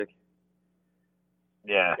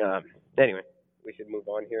Yeah. Anyway, we should move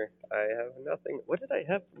on here. I have nothing. What did I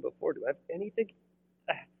have from before? Do I have anything?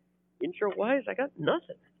 Intro-wise, I got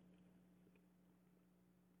nothing.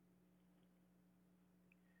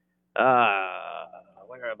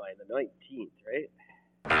 Where am I? The 19th, right?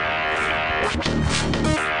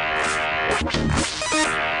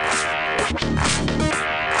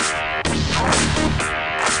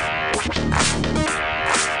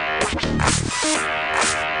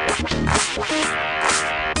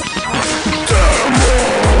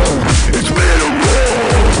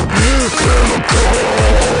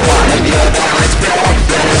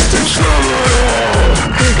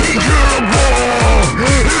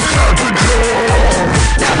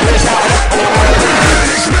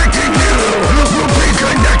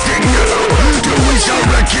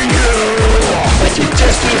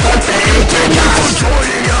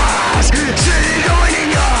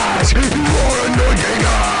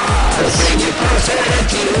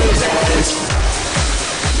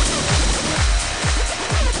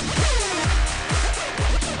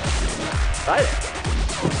 Hi there.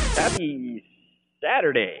 Happy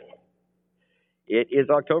Saturday. It is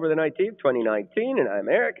October the 19th, 2019, and I'm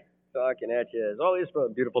Eric, talking at you as always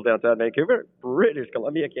from beautiful downtown Vancouver, British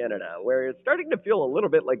Columbia, Canada, where it's starting to feel a little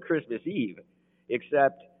bit like Christmas Eve,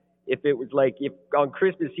 except if it was like if on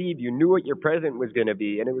Christmas Eve you knew what your present was going to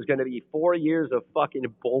be, and it was going to be 4 years of fucking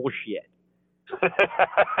bullshit.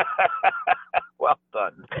 Well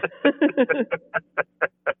done.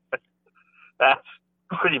 That's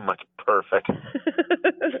pretty much perfect.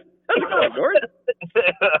 How's it going, Gordon?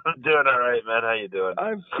 I'm doing all right, man. How you doing?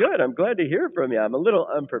 I'm good. I'm glad to hear from you. I'm a little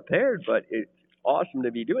unprepared, but it's awesome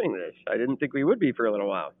to be doing this. I didn't think we would be for a little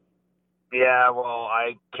while. Yeah, well,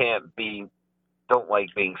 I don't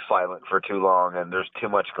like being silent for too long, and there's too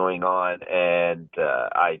much going on, and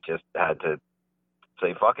I just had to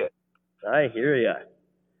say fuck it. I hear you.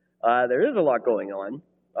 There is a lot going on.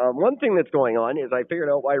 One thing that's going on is I figured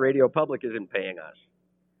out why Radio Public isn't paying us.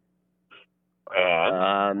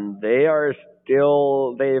 And?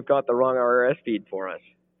 They've got the wrong RRS feed for us.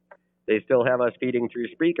 They still have us feeding through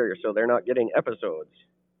Spreaker, so they're not getting episodes.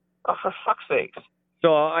 Oh, for fuck's sake.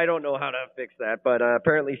 So I don't know how to fix that, but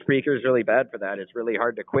apparently Spreaker is really bad for that. It's really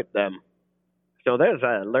hard to quit them. So there's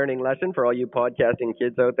a learning lesson for all you podcasting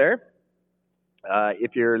kids out there.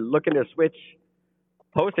 If you're looking to switch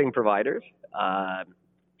hosting providers,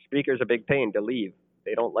 Spreaker's a big pain to leave.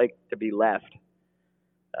 They don't like to be left.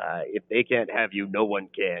 If they can't have you, no one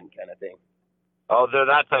can, kind of thing. Oh, they're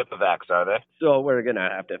that type of X, are they? So we're going to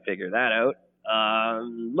have to figure that out.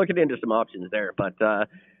 Looking into some options there, but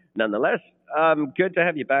nonetheless, good to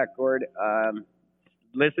have you back, Gord.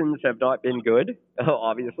 Listens have not been good,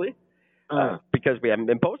 obviously, because we haven't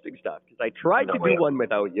been posting stuff. Because I tried to do one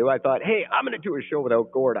without you. I thought, hey, I'm going to do a show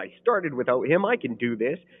without Gord. I started without him. I can do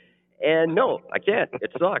this. And no, I can't.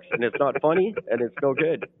 It sucks, and it's not funny, and it's no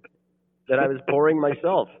good. That I was boring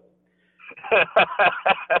myself.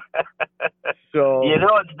 So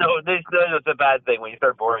it's a bad thing when you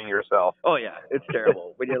start boring yourself. Oh yeah, it's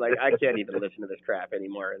terrible. When you're like, I can't even listen to this crap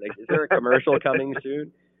anymore. Like, is there a commercial coming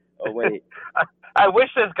soon? Oh wait. I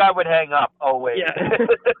wish this guy would hang up. Oh wait. Yeah.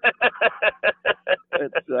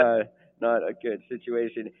 It's not a good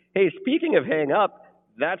situation. Hey, speaking of hang up,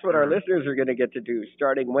 that's what our listeners are going to get to do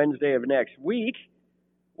starting Wednesday of next week,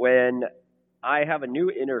 when I have a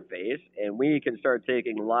new interface, and we can start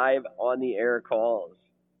taking live on-the-air calls.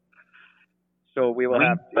 So we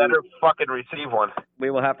better fucking receive one.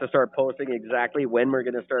 We will have to start posting exactly when we're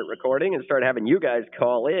going to start recording and start having you guys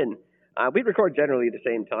call in. We record generally the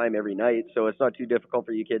same time every night, so it's not too difficult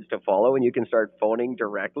for you kids to follow, and you can start phoning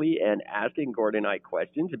directly and asking Gordon and I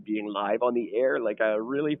questions and being live on the air like a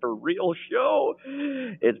really for real show.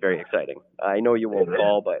 It's very exciting. I know you won't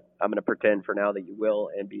call, but I'm going to pretend for now that you will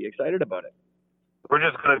and be excited about it. We're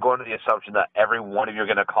just going to go into the assumption that every one of you are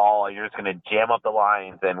going to call, and you're just going to jam up the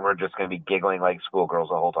lines, and we're just going to be giggling like schoolgirls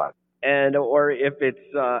the whole time. And or if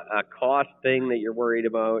it's a cost thing that you're worried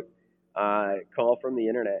about, call from the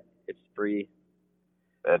internet. It's free.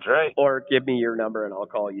 That's right. Or give me your number, and I'll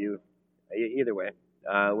call you. Either way,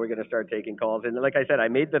 we're going to start taking calls. And like I said, I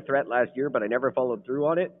made the threat last year, but I never followed through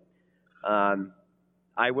on it.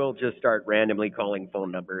 I will just start randomly calling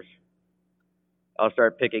phone numbers. I'll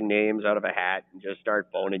start picking names out of a hat and just start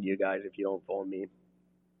phoning you guys if you don't phone me.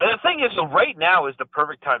 And the thing is, right now is the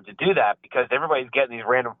perfect time to do that because everybody's getting these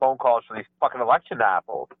random phone calls from these fucking election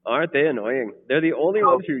assholes. Aren't they annoying? They're the only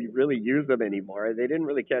ones who really use them anymore. They didn't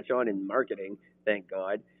really catch on in marketing, thank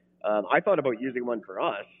God. I thought about using one for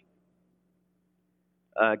us.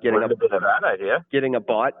 Getting a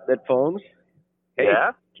bot that phones. Hey,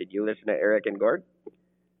 yeah? Can you listen to Eric and Gord?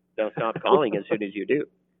 They'll stop calling as soon as you do.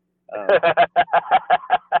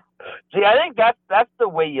 See, I think that's the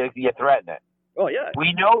way you threaten it. Oh, yeah.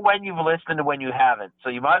 We know when you've listened and when you haven't, so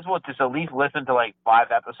you might as well just at least listen to like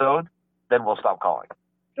 5 episodes, then we'll stop calling.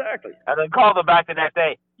 Exactly. And then call them back the next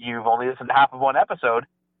day. You've only listened to half of one episode.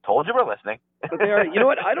 Told you we're listening. But they are, you know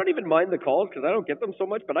what? I don't even mind the calls because I don't get them so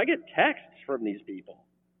much, but I get texts from these people.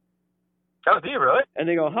 Oh, do you really? And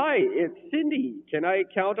they go, "Hi, it's Cindy. Can I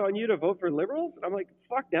count on you to vote for Liberals?" And I'm like,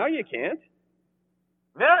 "Fuck, now you can't."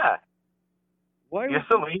 Yeah. Why? You're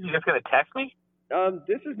so lazy, you're just going to text me?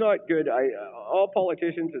 This is not good. All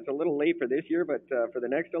politicians, it's a little late for this year, but for the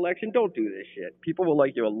next election, don't do this shit. People will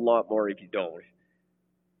like you a lot more if you don't.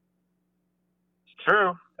 It's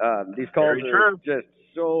true. These calls Very are true. just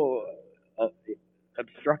so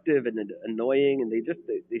obstructive and annoying, and they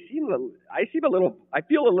seem I feel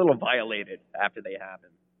a little violated after they happen.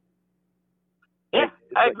 Yeah,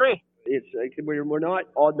 I agree. It's like we're not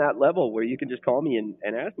on that level where you can just call me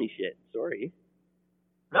and ask me shit. Sorry.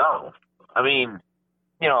 No. I mean,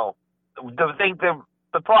 you know,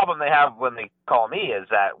 the problem they have when they call me is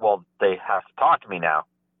that, well, they have to talk to me now.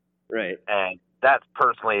 Right. And that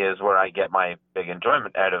personally is where I get my big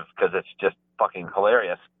enjoyment out of, because it's just fucking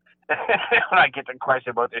hilarious. When I get to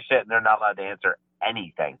question about their shit and they're not allowed to answer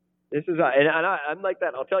anything. This is I'm like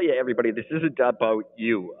that. I'll tell you, everybody, this isn't about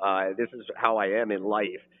you. This is how I am in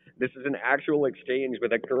life. This is an actual exchange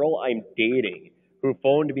with a girl I'm dating who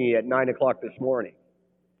phoned me at 9 o'clock this morning.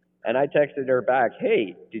 And I texted her back,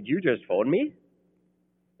 "Hey, did you just phone me?"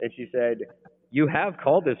 And she said, "You have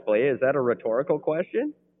call display. Is that a rhetorical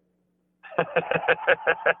question?"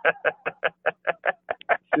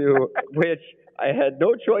 To which I had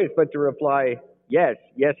no choice but to reply, yes,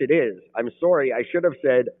 it is. I'm sorry. I should have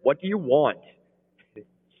said, "What do you want?"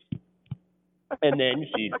 And then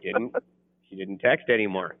she didn't text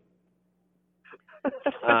anymore.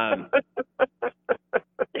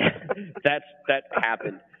 That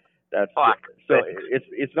happened. That's fuck. So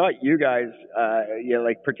it's not you guys,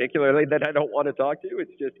 like particularly that I don't want to talk to.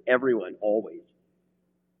 It's just everyone always.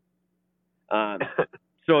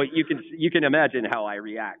 So you can imagine how I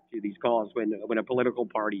react to these calls when a political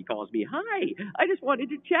party calls me. "Hi, I just wanted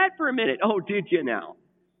to chat for a minute." "Oh, did you now?"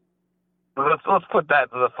 Let's put that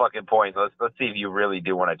to the fucking point. Let's see if you really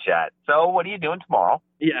do want to chat. So, what are you doing tomorrow?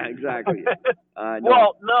 Yeah, exactly. No.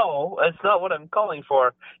 Well, no, that's not what I'm calling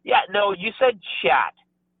for. Yeah, no, you said chat.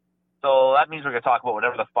 So that means we're gonna talk about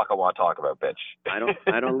whatever the fuck I want to talk about, bitch. I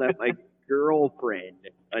don't let my girlfriend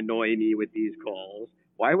annoy me with these calls.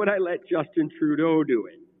 Why would I let Justin Trudeau do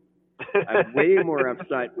it? I'm way more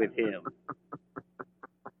upset with him.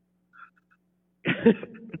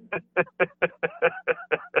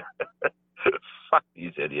 Fuck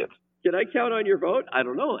these idiots. Can I count on your vote? I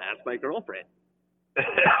don't know. Ask my girlfriend.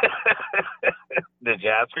 Did you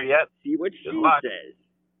ask her yet? See what she luck. says.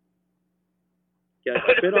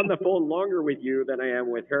 I've been on the phone longer with you than I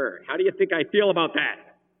am with her. How do you think I feel about that?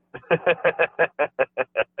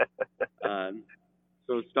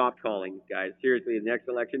 So stop calling, guys. Seriously, the next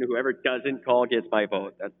election, whoever doesn't call gets my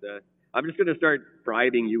vote. I'm just going to start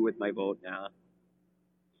bribing you with my vote now.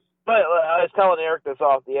 But I was telling Eric this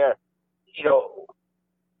off the air. You know,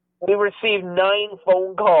 we received 9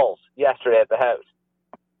 phone calls yesterday at the house.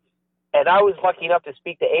 And I was lucky enough to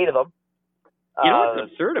speak to 8 of them. You know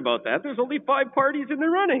what's absurd about that? There's only 5 parties in the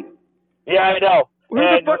running. Yeah, I know. Who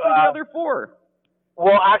the fuck are the other 4?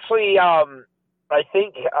 Well, actually, I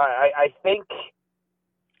think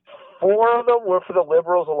 4 of them were for the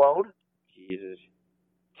Liberals alone. Jesus.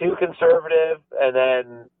 2 Conservative, and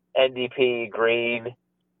then NDP, Green,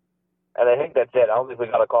 and I think that's it. I don't think we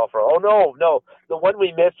got a call for. Oh no, the one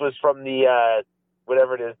we missed was from the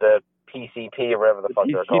whatever it is, the PCP or whatever the fuck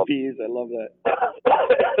they're called. PCPs, I love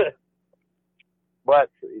that. But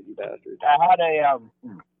crazy bastards. I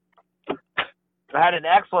had an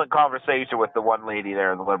excellent conversation with the one lady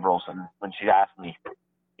there in the Liberals, and when she asked me,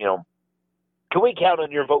 you know, can we count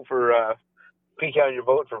on your vote for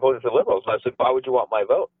voting for the Liberals? And I said, why would you want my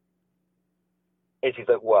vote? And she's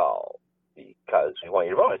like, well, because we want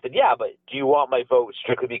you to vote. I said, yeah, but do you want my vote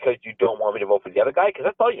strictly because you don't want me to vote for the other guy? Because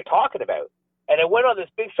that's all you're talking about. And I went on this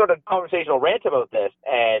big sort of conversational rant about this,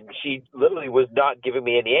 and she literally was not giving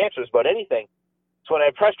me any answers about anything. So when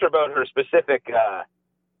I pressed her about her specific,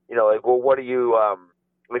 like, well, what are you,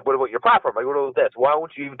 what about your platform? Like, what about this? Why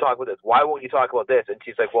won't you even talk about this? Why won't you talk about this? And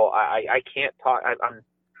she's like, well, I can't talk.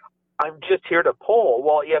 I'm just here to poll.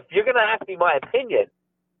 Well, if you're going to ask me my opinion,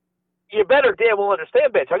 you better damn well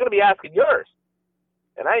understand, bitch. I'm going to be asking yours.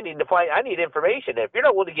 And I need information. If you're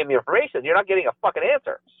not willing to give me information, you're not getting a fucking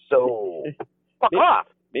answer. So, fuck off.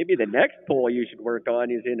 Maybe the next poll you should work on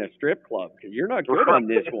is in a strip club, because you're not good on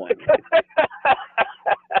this one.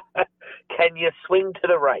 Can you swing to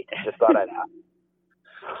the right? Just thought I'd ask.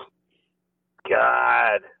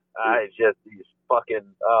 God, these fucking,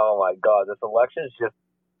 oh my God, this election is just,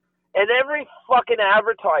 and every fucking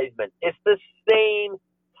advertisement, it's the same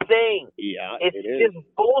thing. Yeah, it's it is. just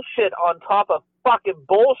bullshit on top of fucking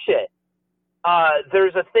bullshit.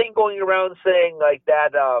 There's a thing going around saying like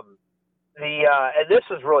that, and this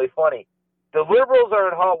is really funny. The Liberals are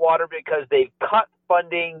in hot water because they cut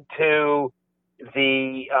funding to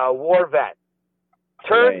the war vets.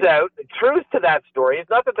 Turns out, the truth to that story is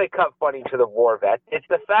not that they cut funding to the war vets. It's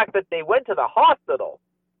the fact that they went to the hospitals,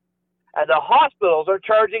 and the hospitals are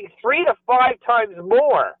charging 3 to 5 times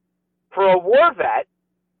more for a war vet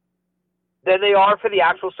than they are for the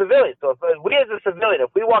actual civilian. So if we as a civilian,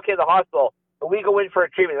 if we walk in the hospital and we go in for a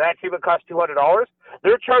treatment, and that treatment costs $200,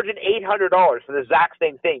 they're charging $800 for the exact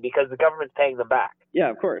same thing because the government's paying them back. Yeah,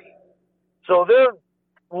 of course. So they're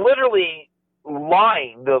literally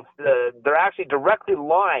lying. They're actually directly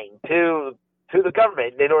lying to the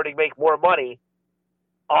government in order to make more money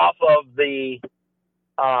off of the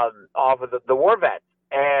war vets.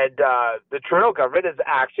 And the Trudeau government has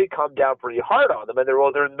actually come down pretty hard on them, and they're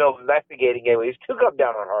in the middle of investigating anyways to come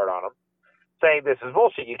down hard on them, saying this is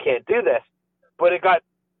bullshit, you can't do this. But it got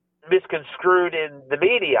misconstrued in the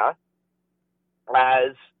media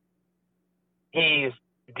as he's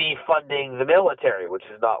defunding the military, which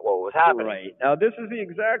is not what was happening. Right. Now, this is the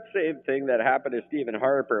exact same thing that happened to Stephen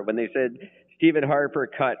Harper when they said Stephen Harper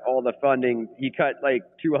cut all the funding. He cut like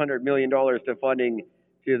 $200 million to funding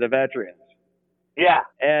to the veterans. Yeah.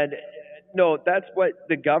 And no, that's what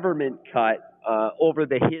the government cut over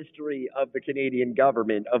the history of the Canadian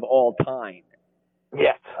government of all time.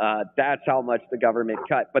 Yes. That's how much the government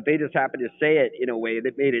cut. But they just happened to say it in a way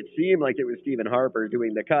that made it seem like it was Stephen Harper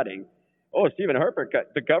doing the cutting. Oh, Stephen Harper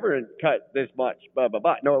cut, the government cut this much, blah, blah,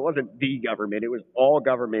 blah. No, it wasn't the government. It was all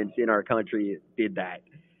governments in our country did that.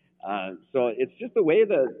 So it's just the way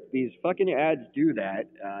that these fucking ads do that.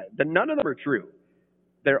 None of them are true.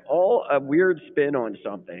 They're all a weird spin on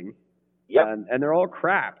something. Yep. And they're all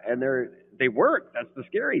crap. And they work. That's the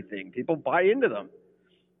scary thing. People buy into them.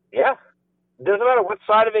 Yeah. It doesn't matter what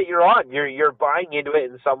side of it you're on. You're buying into it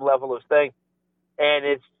in some level of thing. And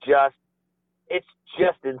it's just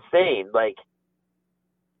insane. Like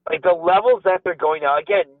the levels that they're going now.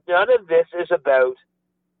 Again, none of this is about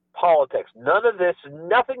politics.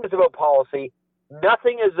 Nothing is about policy.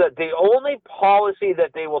 Nothing is the only policy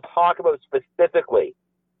that they will talk about specifically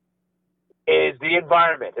is the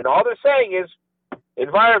environment. And all they're saying is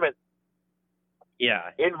environment.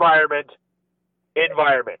 Yeah. Environment.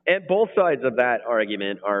 And both sides of that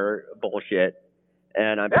argument are bullshit.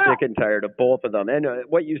 And I'm sick and tired of both of them. And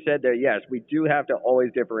what you said there, yes, we do have to always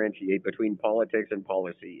differentiate between politics and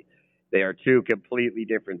policy. They are two completely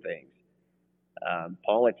different things.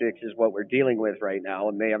 Politics is what we're dealing with right now,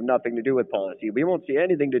 and they have nothing to do with policy. We won't see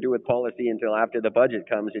anything to do with policy until after the budget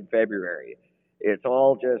comes in February. It's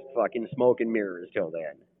all just fucking smoke and mirrors till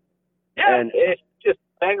then. Yeah, and it's just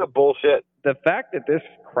bang of bullshit. The fact that this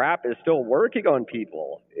crap is still working on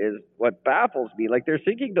people is what baffles me. Like, they're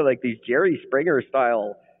sinking to like these Jerry Springer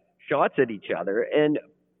style shots at each other, and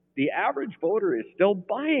the average voter is still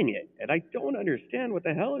buying it. And I don't understand what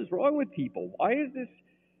the hell is wrong with people. Why is this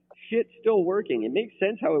shit still working? It makes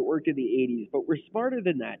sense how it worked in the 80s, but we're smarter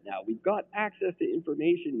than that now. We've got access to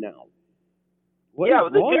information now. What is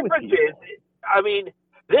but the wrong difference with people? is, I mean,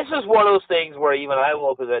 this is one of those things where even I will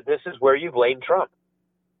open that this is where you blame Trump.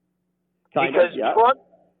 Because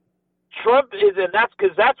Trump is, and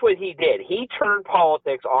that's what he did. He turned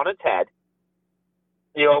politics on its head.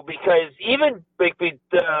 You know, because even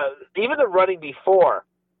the running before,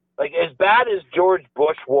 like as bad as George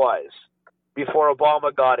Bush was before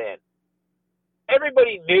Obama got in,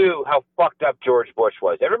 everybody knew how fucked up George Bush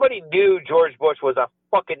was. Everybody knew George Bush was a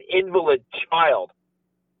fucking invalid child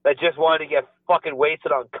that just wanted to get fucking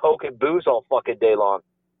wasted on coke and booze all fucking day long.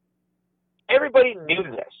 Everybody knew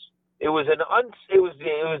this. It was a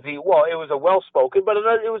well-spoken, but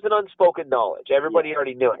it was an unspoken knowledge. Everybody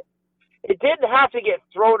already knew it. It didn't have to get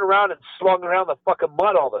thrown around and slung around the fucking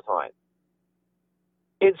mud all the time.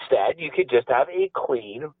 Instead, you could just have a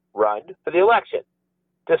clean run for the election.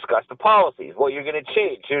 Discuss the policies, what you're going to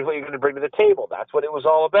change. Here's what you're going to bring to the table. That's what it was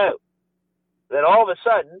all about. Then all of a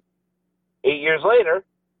sudden, 8 years later,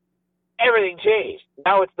 everything changed.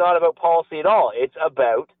 Now it's not about policy at all. It's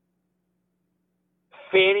about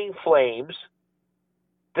fanning flames,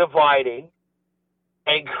 dividing,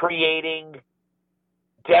 and creating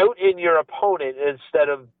doubt in your opponent instead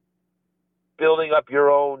of building up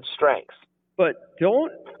your own strengths. But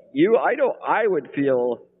I would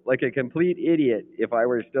feel like a complete idiot if I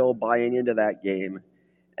were still buying into that game.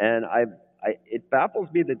 And it baffles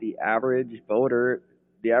me that the average voter,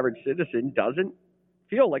 the average citizen doesn't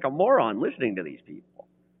feel like a moron listening to these people.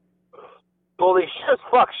 Well, they just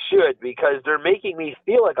fuck should, because they're making me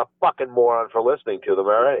feel like a fucking moron for listening to them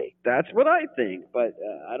already. That's what I think, but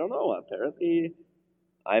I don't know. Apparently,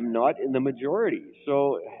 I'm not in the majority.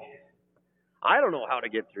 So I don't know how to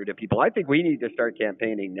get through to people. I think we need to start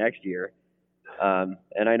campaigning next year.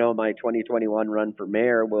 And I know my 2021 run for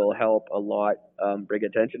mayor will help a lot bring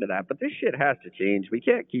attention to that. But this shit has to change. We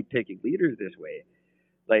can't keep picking leaders this way.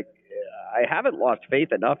 Like, I haven't lost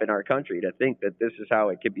faith enough in our country to think that this is how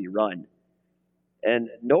it could be run.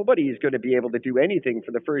 And nobody's going to be able to do anything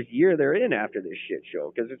for the first year they're in after this shit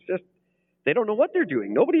show, because it's just, they don't know what they're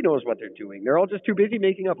doing. Nobody knows what they're doing. They're all just too busy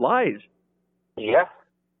making up lies. Yeah.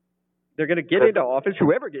 They're going to get into office.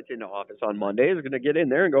 Whoever gets into office on Monday is going to get in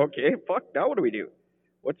there and go, okay, fuck, now what do we do?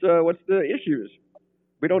 What's the issues?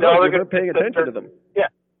 We don't know. We're paying attention to them. Yeah.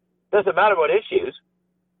 Doesn't matter what issues.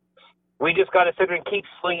 We just got to sit there and keep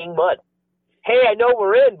slinging mud. Hey, I know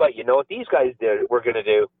we're in, but you know what these guys did? We're going to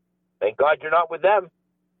do. Thank God you're not with them.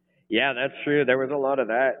 Yeah, that's true. There was a lot of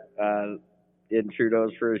that in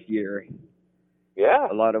Trudeau's first year. Yeah.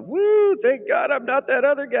 A lot of, woo, thank God I'm not that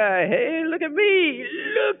other guy. Hey, look at me.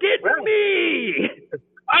 Look at me.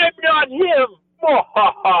 I'm not him.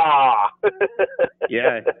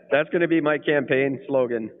 Yeah, that's going to be my campaign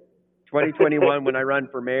slogan. 2021 when I run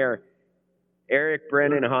for mayor. Eric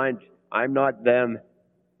Brennan Hunt, I'm not them.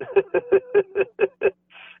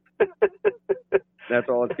 That's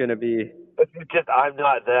all it's going to be. Just, I'm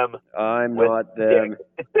not them. I'm not them.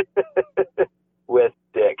 With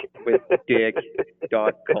Dick. With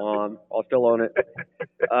Dick.com. I'll still own it.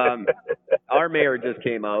 Our mayor just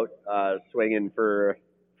came out swinging for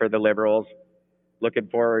the Liberals. Looking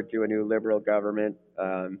forward to a new Liberal government.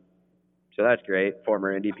 So that's great.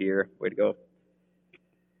 Former NDPer. Way to go.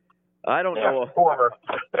 I don't know. Former.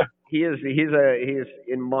 He's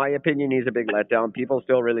in my opinion, he's a big letdown. People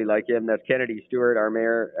still really like him. That's Kennedy Stewart, our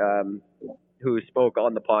mayor, who spoke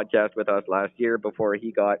on the podcast with us last year before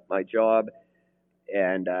he got my job.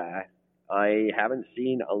 And I haven't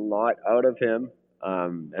seen a lot out of him,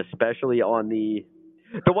 especially on the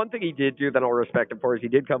one thing he did do that I'll respect him for is he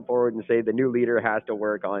did come forward and say the new leader has to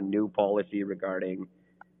work on new policy regarding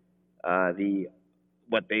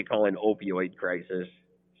what they call an opioid crisis.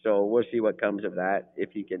 So we'll see what comes of that, if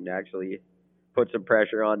he can actually put some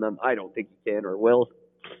pressure on them. I don't think he can or will,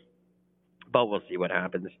 but we'll see what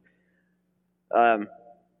happens. I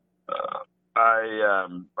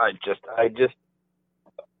just,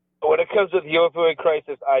 when it comes to the opioid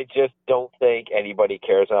crisis, I just don't think anybody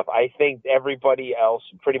cares enough. I think everybody else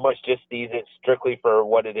pretty much just sees it strictly for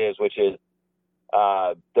what it is, which is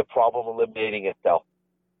the problem eliminating itself.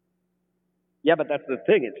 Yeah, but that's the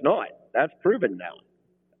thing. It's not. That's proven now.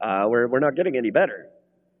 We're not getting any better.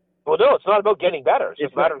 Well, no, it's not about getting better. It's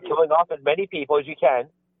just a matter of killing off as many people as you can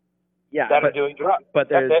that are doing drugs. But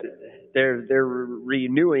they're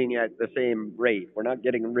renewing at the same rate. We're not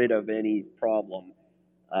getting rid of any problem.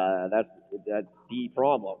 That's the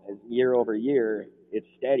problem. Year over year, it's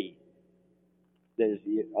steady. There's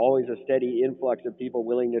always a steady influx of people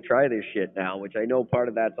willing to try this shit now, which I know part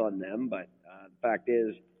of that's on them, but the fact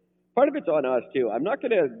is, part of it's on us too. I'm not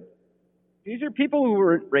going to... These are people who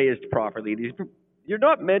were raised properly. You're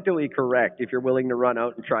not mentally correct if you're willing to run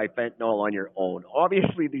out and try fentanyl on your own.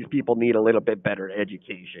 Obviously, these people need a little bit better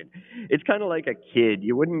education. It's kind of like a kid.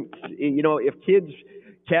 You wouldn't, if kids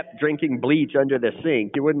kept drinking bleach under the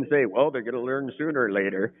sink, you wouldn't say, well, they're going to learn sooner or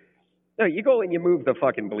later. No, you go and you move the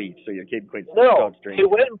fucking bleach so your kid quits. No, they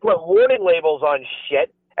went and put warning labels on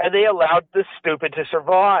shit, and they allowed the stupid to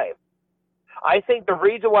survive. I think the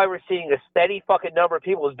reason why we're seeing a steady fucking number of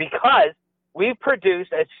people is because we've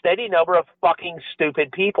produced a steady number of fucking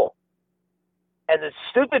stupid people. And the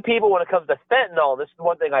stupid people, when it comes to fentanyl, this is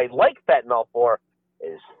one thing I like fentanyl for,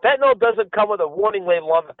 is fentanyl doesn't come with a warning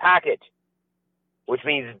label on the package, which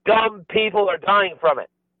means dumb people are dying from it.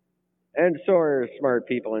 And so are smart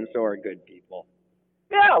people, and so are good people.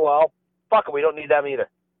 Yeah, well, fuck it, we don't need them either.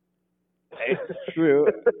 It's true.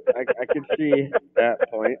 I can see that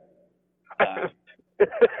point.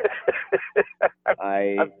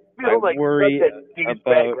 I worry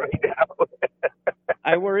about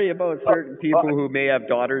I worry about certain people who may have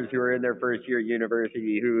daughters who are in their first year at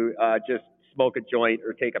university who just smoke a joint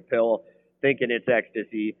or take a pill thinking it's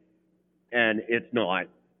ecstasy and it's not.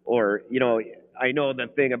 Or, I know the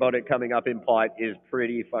thing about it coming up in pot is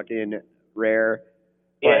pretty fucking rare.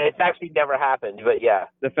 Yeah, it's actually never happened, but yeah.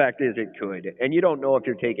 The fact is, it could. And you don't know if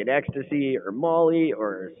you're taking ecstasy or Molly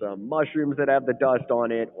or some mushrooms that have the dust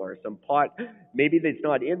on it or some pot. Maybe it's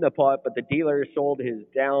not in the pot, but the dealer sold his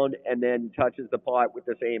down and then touches the pot with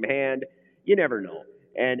the same hand. You never know.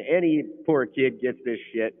 And any poor kid gets this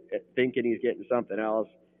shit thinking he's getting something else,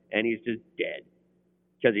 and he's just dead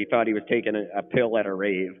because he thought he was taking a pill at a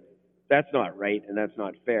rave. That's not right, and that's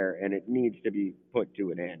not fair, and it needs to be put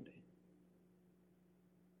to an end.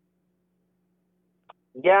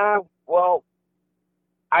 Yeah, well,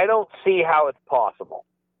 I don't see how it's possible.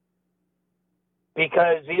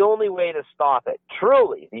 Because the only way to stop it,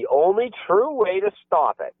 truly, the only true way to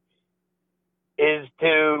stop it is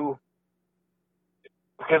to,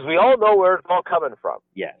 because we all know where it's all coming from.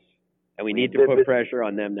 Yes. And we need to put pressure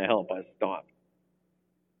on them to help us stop.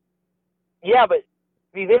 Yeah, but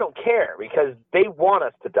see, they don't care because they want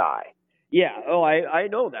us to die. Yeah, I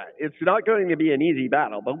know that. It's not going to be an easy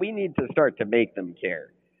battle, but we need to start to make them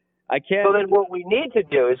care. So then what we need to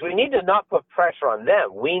do is we need to not put pressure on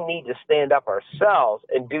them. We need to stand up ourselves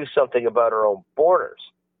and do something about our own borders.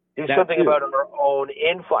 Do something about our own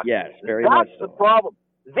influx. Yes, very much so. That's the problem.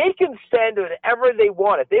 They can send whatever they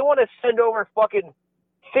want. If they want to send over fucking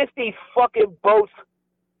 50 fucking boats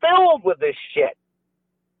filled with this shit,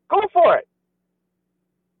 go for it.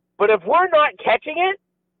 But if we're not catching it,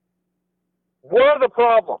 we're the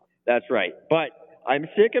problem. That's right. But I'm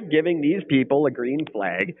sick of giving these people a green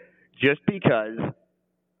flag just because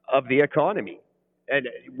of the economy. And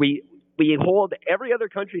we hold every other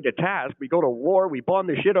country to task. We go to war. We bomb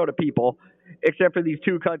the shit out of people, except for these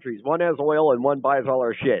two countries. One has oil and one buys all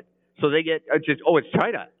our shit. So they get it's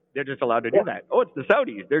China. They're just allowed to do that. Oh, it's the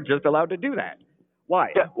Saudis. They're just allowed to do that. Why?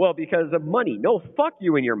 Yeah. Well, because of money. No, fuck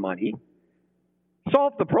you and your money.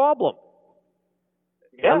 Solve the problem.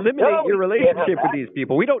 Yeah, eliminate your relationship with these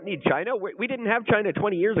people. We don't need China. We didn't have China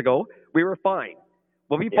 20 years ago. We were fine.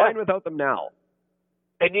 We'll be fine without them now.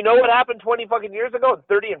 And you know what happened 20 fucking years ago, and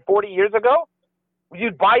 30 and 40 years ago?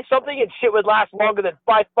 You'd buy something and shit would last longer than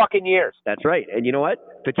 5 fucking years. That's right. And you know what?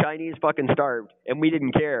 The Chinese fucking starved, and we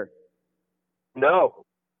didn't care. No.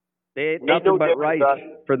 They ate nothing but rice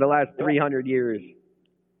for the last 300 years.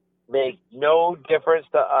 Make no difference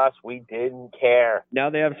to us. We didn't care. Now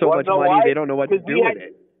they have so much money, they don't know what to do with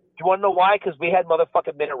it. Do you want to know why? Because we had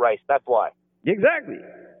motherfucking minute rice. That's why. Exactly.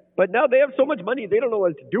 But now they have so much money, they don't know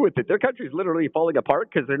what to do with it. Their country's literally falling apart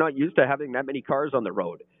because they're not used to having that many cars on the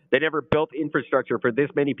road. They never built infrastructure for this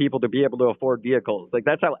many people to be able to afford vehicles. Like,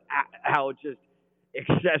 that's how just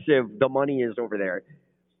excessive the money is over there.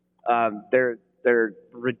 They're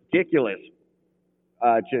ridiculous,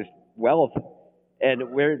 just wealth.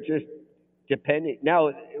 And we're just depending.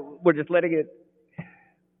 Now, we're just letting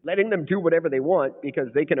them do whatever they want because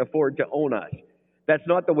they can afford to own us. That's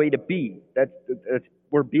not the way to be.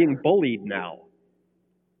 We're being bullied now.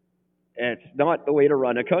 And it's not the way to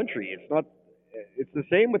run a country. It's the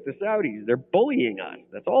same with the Saudis. They're bullying us.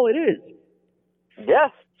 That's all it is.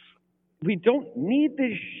 Yes. We don't need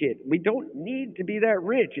this shit. We don't need to be that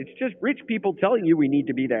rich. It's just rich people telling you we need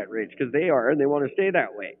to be that rich because they are and they want to stay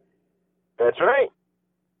that way. That's right.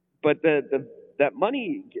 But that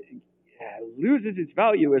money loses its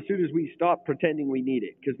value as soon as we stop pretending we need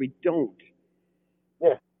it because we don't.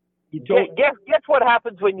 Yeah. You don't. Guess what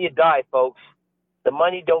happens when you die, folks? The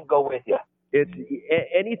money don't go with you. It's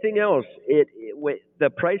anything else. The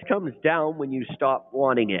price comes down when you stop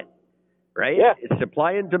wanting it, right? Yeah.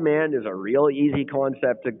 Supply and demand is a real easy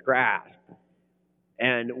concept to grasp,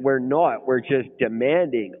 and we're not. We're just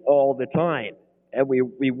demanding all the time, and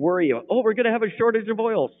we worry. Oh, we're going to have a shortage of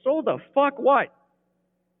oil. So the fuck what?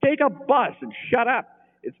 Take a bus and shut up.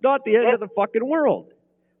 It's not the end of the fucking world.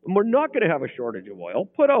 And we're not going to have a shortage of oil.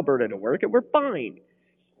 Put Alberta to work, and we're fine.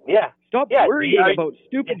 Yeah. Stop worrying about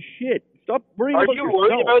stupid shit. Stop worrying about yourself. Are you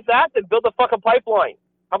worried about that? Then build a fucking pipeline.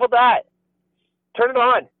 How about that? Turn it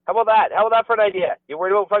on. How about that? How about that for an idea? You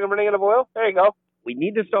worried about fucking running out of oil? There you go. We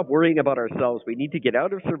need to stop worrying about ourselves. We need to get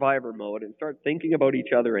out of survivor mode and start thinking about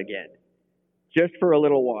each other again. Just for a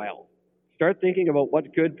little while. Start thinking about what's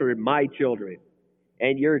good for my children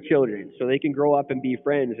and your children so they can grow up and be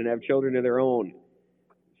friends and have children of their own.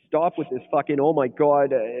 Stop with this fucking, oh my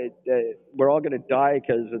God, we're all going to die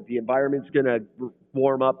because the environment's going to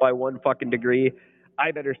warm up by 1 fucking degree.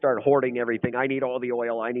 I better start hoarding everything. I need all the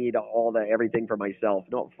oil. I need all the everything for myself.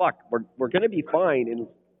 No, fuck. We're going to be fine. And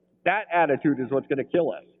that attitude is what's going to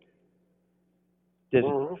kill us. This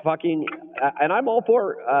fucking, and I'm all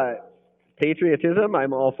for patriotism.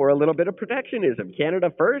 I'm all for a little bit of protectionism.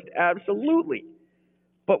 Canada first? Absolutely.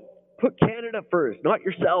 But put Canada first, not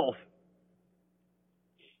yourself.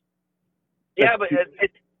 Yeah, but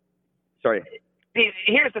Sorry. See,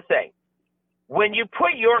 here's the thing. When you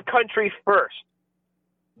put your country first,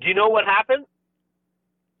 do you know what happens?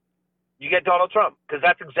 You get Donald Trump, because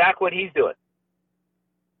that's exactly what he's doing.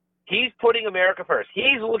 He's putting America first.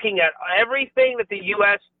 He's looking at everything that the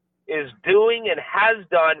U.S. is doing and has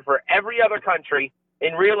done for every other country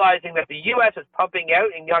and realizing that the U.S. is pumping out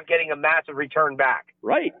and not getting a massive return back.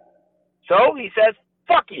 Right. So he says,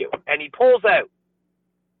 fuck you, and he pulls out.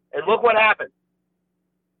 And look what happens.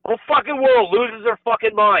 The whole fucking world loses their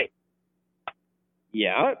fucking mind.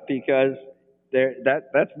 Yeah, because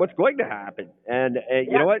that's what's going to happen. And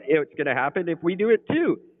you know what? It's going to happen if we do it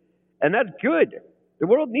too. And that's good. The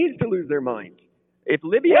world needs to lose their minds. If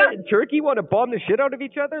Libya and Turkey want to bomb the shit out of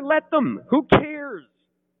each other, let them. Who cares?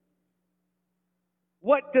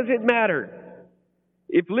 What does it matter?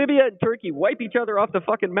 If Libya and Turkey wipe each other off the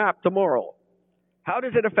fucking map tomorrow, how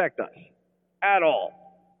does it affect us? At all.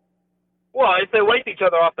 Well, if they wipe each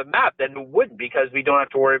other off the map, then it wouldn't, because we don't have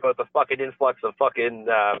to worry about the fucking influx of fucking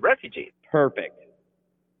refugees. Perfect.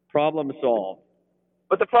 Problem solved.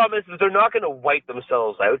 But the problem is they're not going to wipe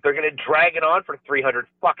themselves out. They're going to drag it on for 300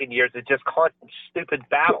 fucking years. It's just constant stupid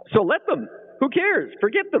battle. So let them. Who cares?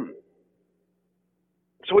 Forget them.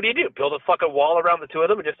 So what do? Build a fucking wall around the two of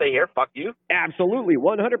them and just say, here, fuck you? Absolutely,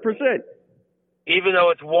 100%. Even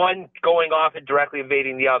though it's one going off and directly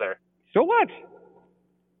invading the other. So what?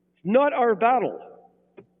 It's not our battle.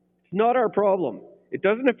 It's not our problem. It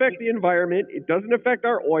doesn't affect the environment. It doesn't affect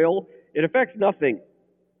our oil. It affects nothing.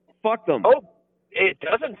 Fuck them. Oh, it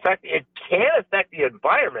doesn't affect. It can affect the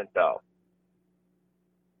environment, though.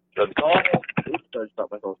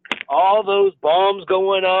 All those bombs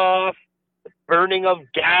going off, the burning of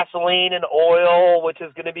gasoline and oil, which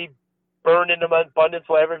is going to be burned in abundance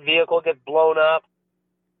while every vehicle gets blown up,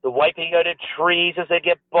 the wiping out of trees as they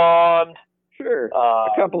get bombed. Sure, a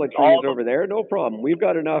couple of trees over there, no problem. We've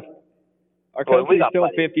got enough. Our country's still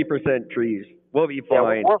 50% trees. We'll be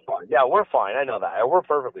fine. Yeah, we're fine. Yeah, we're fine. I know that. We're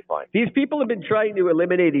perfectly fine. These people have been trying to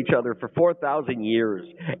eliminate each other for 4,000 years.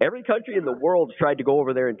 Every country in the world's tried to go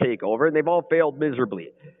over there and take over, and they've all failed miserably.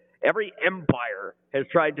 Every empire has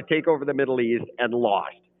tried to take over the Middle East and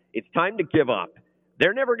lost. It's time to give up.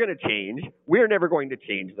 They're never going to change. We're never going to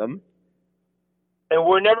change them. And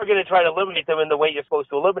we're never going to try to eliminate them in the way you're supposed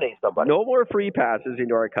to eliminate somebody. No more free passes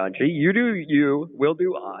into our country. You do you, we'll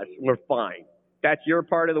do us. We're fine. That's your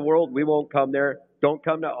part of the world. We won't come there. Don't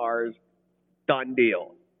come to ours. Done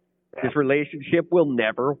deal. This relationship will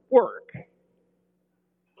never work.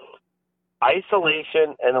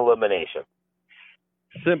 Isolation and elimination.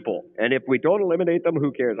 Simple. And if we don't eliminate them,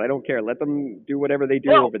 who cares? I don't care. Let them do whatever they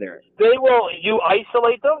do over there. They will. You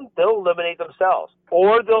isolate them, they'll eliminate themselves.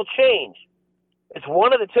 Or they'll change. It's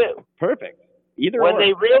one of the two. Perfect. Either when or.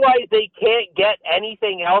 they realize they can't get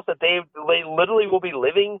anything else, that they literally will be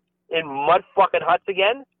living in mud fucking huts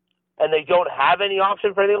again, and they don't have any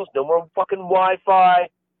option for anything else. No more fucking Wi-Fi.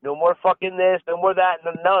 No more fucking this. No more that.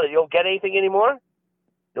 No, you don't get anything anymore.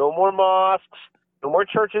 No more mosques. No more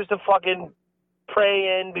churches to fucking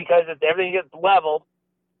pray in, because if everything gets leveled,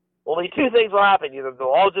 only two things will happen. Either they'll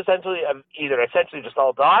all just essentially just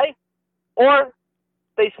all die, or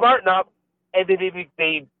they smarten up and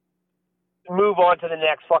they move on to the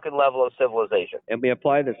next fucking level of civilization. And we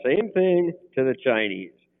apply the same thing to the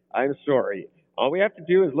Chinese. I'm sorry. All we have to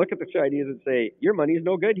do is look at the Chinese and say, your money's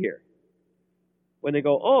no good here. When they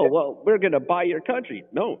go, oh, well, we're going to buy your country.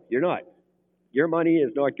 No, you're not. Your money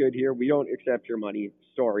is not good here. We don't accept your money.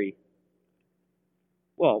 Sorry.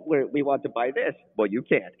 Well, we want to buy this. Well, you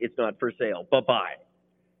can't. It's not for sale. Bye-bye.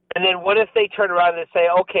 And then what if they turn around and say,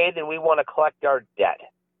 okay, then we want to collect our debt?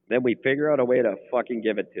 Then we figure out a way to fucking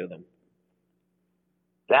give it to them.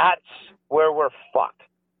 That's where we're fucked.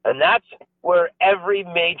 And that's where every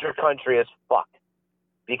major country is fucked.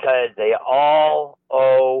 Because they all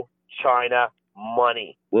owe China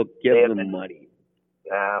money. We'll give them money.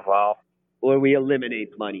 Well. Or we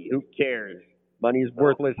eliminate money. Who cares? Money's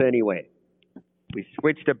worthless anyway. We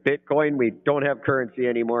switch to Bitcoin. We don't have currency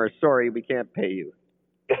anymore. Sorry, we can't pay you.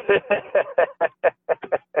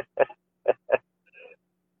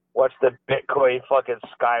 Watch the Bitcoin fucking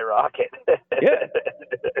skyrocket. Yeah.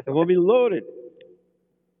 And we'll be loaded.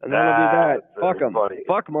 And that'll be that. Fuck them.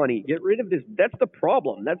 Fuck money. Get rid of this. That's the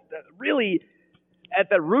problem. That's really, at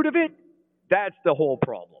the root of it, that's the whole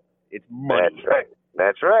problem. It's money.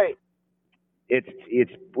 That's right.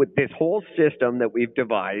 It's with this whole system that we've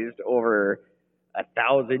devised over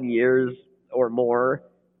 1,000 years or more.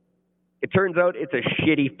 It turns out it's a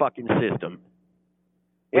shitty fucking system.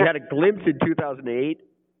 We had a glimpse in 2008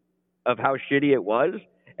 of how shitty it was,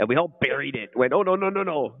 and we all buried it. Went, oh,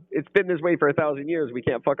 no. It's been this way for 1,000 years. We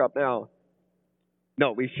can't fuck up now.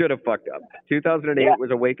 No, we should have fucked up. 2008 was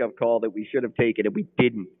a wake-up call that we should have taken, and we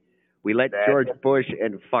didn't. We let George Bush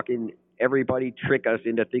and fucking everybody trick us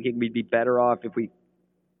into thinking we'd be better off if we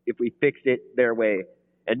fixed it their way.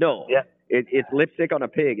 And no, it's lipstick on a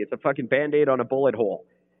pig. It's a fucking Band-Aid on a bullet hole.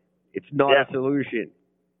 It's not a solution.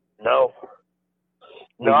 No.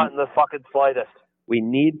 Not in the fucking slightest. We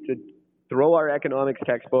need to throw our economics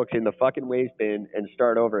textbooks in the fucking waste bin and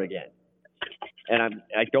start over again. And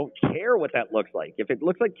I don't care what that looks like. If it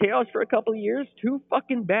looks like chaos for a couple of years, too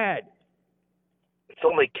fucking bad. It's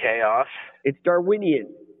only chaos. It's Darwinian.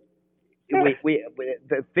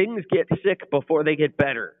 The things get sick before they get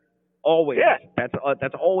better. Always. Yeah.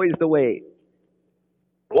 That's always the way.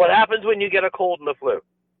 What happens when you get a cold and the flu?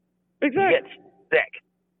 Exactly. You get sick.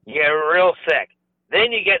 You get real sick.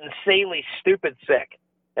 Then you get insanely stupid sick.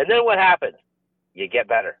 And then what happens? You get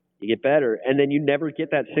better. You get better, and then you never get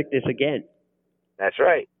that sickness again. That's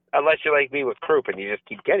right. Unless you're like me with croup and you just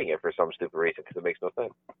keep getting it for some stupid reason because it makes no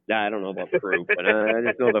sense. Nah, I don't know about croup, but I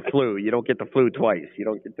just know the flu. You don't get the flu twice. You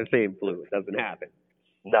don't get the same flu. It doesn't happen.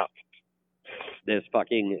 No. This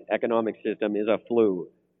fucking economic system is a flu.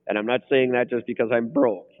 And I'm not saying that just because I'm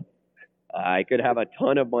broke. I could have a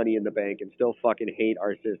ton of money in the bank and still fucking hate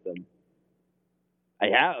our system.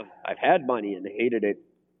 I've had money and hated it.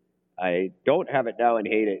 I don't have it now and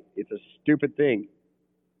hate it. It's a stupid thing.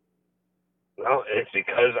 Well, it's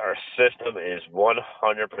because our system is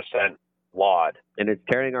 100% flawed. And it's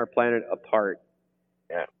tearing our planet apart.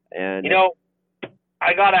 Yeah. And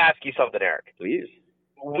I got to ask you something, Eric. Please.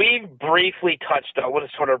 We've briefly touched on,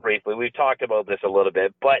 we've talked about this a little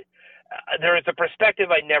bit, but there is a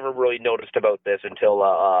perspective I never really noticed about this until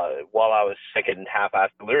while I was sick and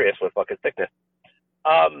half-assed delirious with fucking sickness.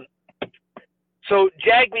 So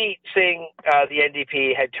Jagmeet Singh, the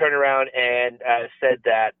NDP, had turned around and said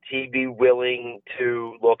that he'd be willing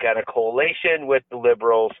to look at a coalition with the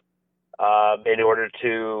Liberals in order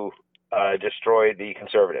to destroy the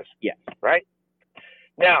Conservatives. Yeah. Right?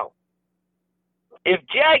 Now, if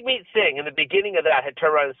Jagmeet Singh, in the beginning of that, had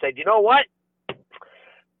turned around and said, you know what?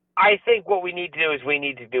 I think what we need to do is we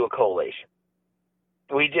need to do a coalition.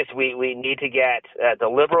 We need to get the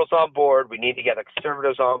Liberals on board. We need to get the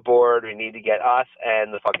Conservatives on board. We need to get us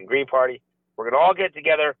and the fucking Green Party. We're going to all get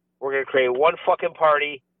together. We're going to create one fucking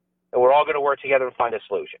party, and we're all going to work together and find a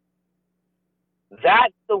solution.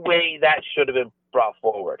 That's the way that should have been brought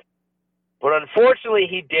forward. But unfortunately,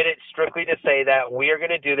 he did it strictly to say that we are going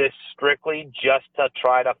to do this strictly just to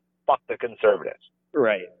try to fuck the Conservatives.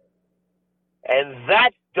 Right. And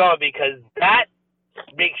that's dumb because that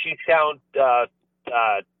makes you sound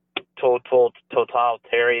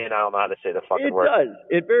totalitarian. I don't know how to say the fucking word. It does.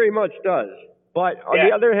 It very much does. But on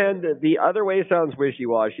the other hand, the other way sounds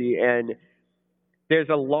wishy-washy, and there's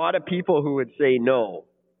a lot of people who would say no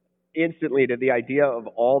instantly to the idea of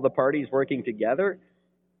all the parties working together,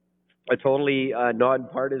 a totally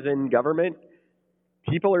nonpartisan government.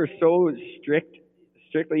 People are so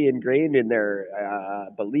strictly ingrained in their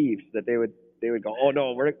beliefs that they would go, oh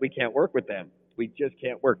no, we can't work with them. We just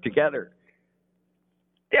can't work together.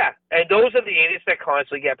 Yeah, and those are the idiots that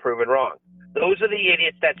constantly get proven wrong. Those are the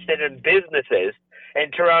idiots that sit in businesses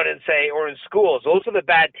and turn around and say, or in schools, those are the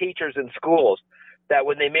bad teachers in schools, that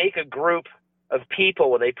when they make a group of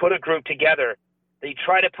people, when they put a group together, they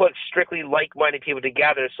try to put strictly like-minded people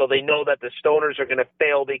together so they know that the stoners are going to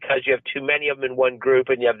fail because you have too many of them in one group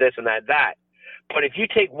and you have this and that. But if you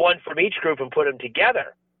take one from each group and put them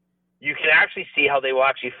together, you can actually see how they will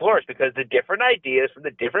actually flourish because the different ideas from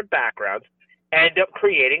the different backgrounds end up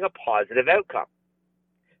creating a positive outcome.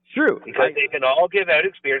 True. Because they can all give out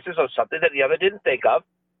experiences of something that the other didn't think of,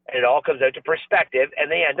 and it all comes out to perspective, and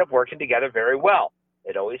they end up working together very well.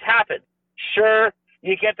 It always happens. Sure,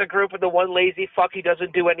 you get the group of the one lazy fuck who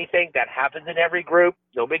doesn't do anything. That happens in every group.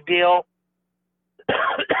 No big deal.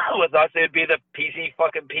 With us, it would be the PC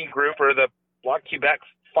fucking P group or the Bloc Quebec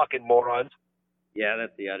fucking morons. Yeah,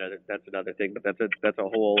 that's another thing, but that's a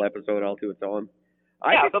whole episode all to its own.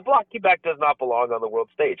 The Bloc Quebec does not belong on the world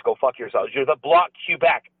stage. Go fuck yourselves. You're the Bloc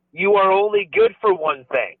Quebec. You are only good for one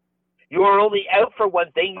thing. You are only out for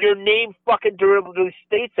one thing. Your name fucking derivatively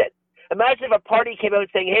states it. Imagine if a party came out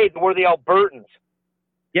saying, hey, we're the Albertans.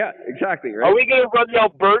 Yeah, exactly, right? Are we going to run the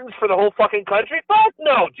Albertans for the whole fucking country? Fuck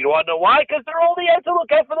no. Do you want to know why? Because they're only out to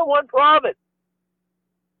look out for the one province.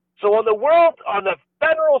 So on the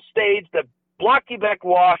federal stage, the Bloc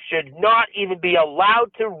Québécois should not even be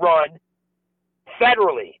allowed to run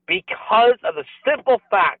federally because of the simple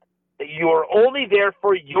fact that you are only there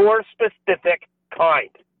for your specific kind.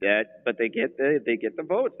 Yeah, but they get the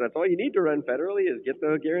votes. That's all you need to run federally is get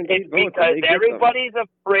the guaranteed votes. It's because everybody's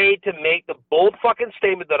afraid to make the bold fucking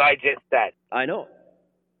statement that I just said. I know.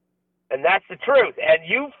 And that's the truth. And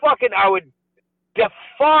I would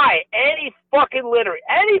defy any fucking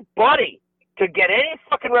anybody to get any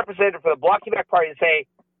fucking representative for the Bloc Quebec Party and say,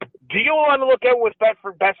 do you want to look at what's best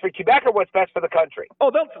for Quebec or what's best for the country?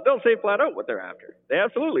 Oh, they'll say flat out what they're after. They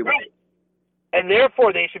absolutely will. Right. And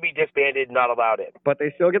therefore, they should be disbanded and not allowed in. But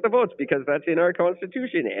they still get the votes because that's in our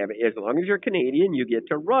Constitution. As long as you're Canadian, you get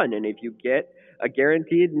to run. And if you get a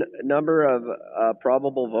guaranteed number of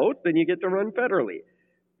probable votes, then you get to run federally.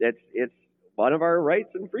 It's one of our rights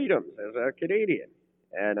and freedoms as a Canadian.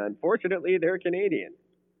 And unfortunately, they're Canadian.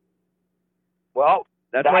 Well,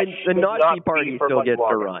 that's why the Nazi Party still gets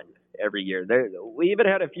to run every year. We even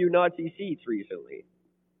had a few Nazi seats recently.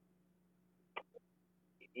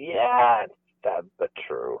 Yeah, that's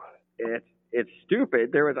true. It's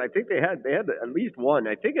stupid. I think they had at least one.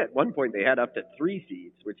 I think at one point they had up to 3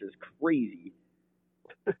 seats, which is crazy.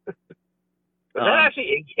 Was that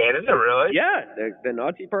actually in Canada, really? Yeah, the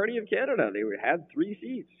Nazi Party of Canada. They had 3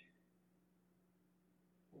 seats.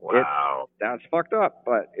 Wow. That's fucked up,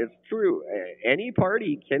 but it's true. Any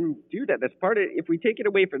party can do that. That's part of. If we take it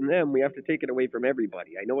away from them, we have to take it away from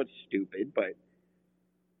everybody. I know it's stupid, but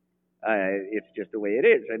it's just the way it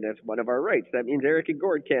is, and that's one of our rights. That means Eric and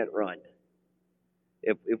Gord can't run.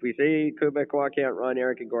 If we say Quebecois can't run,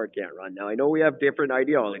 Eric and Gord can't run. Now, I know we have different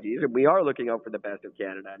ideologies, and we are looking out for the best of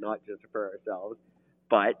Canada, not just for ourselves,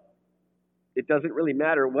 but it doesn't really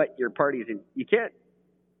matter what your party's in. You can't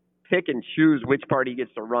pick and choose which party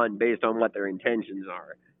gets to run based on what their intentions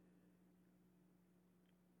are.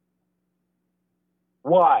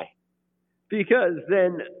 Why? Because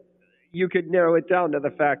then you could narrow it down to the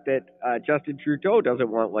fact that Justin Trudeau doesn't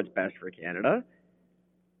want what's best for Canada.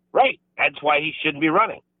 Right. That's why he shouldn't be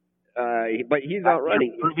running. But he's not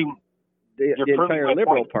running. The entire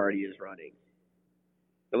Liberal Party is running.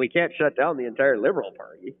 And we can't shut down the entire Liberal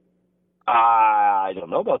Party. I don't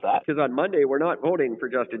know about that. Because on Monday, we're not voting for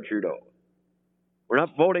Justin Trudeau. We're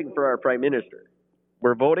not voting for our Prime Minister.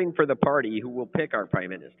 We're voting for the party who will pick our Prime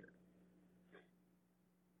Minister.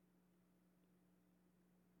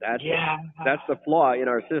 That's the flaw in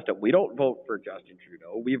our system. We don't vote for Justin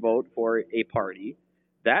Trudeau. We vote for a party.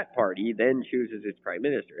 That party then chooses its Prime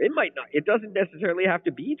Minister. It doesn't necessarily have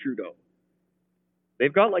to be Trudeau.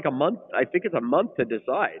 They've got like a month. I think it's a month to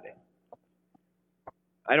decide.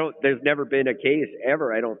 There's never been a case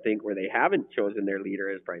ever, I don't think, where they haven't chosen their leader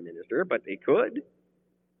as Prime Minister, but they could.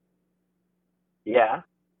 Yeah.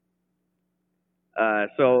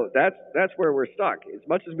 So that's where we're stuck. As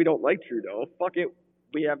much as we don't like Trudeau, fuck it,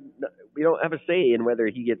 we don't have a say in whether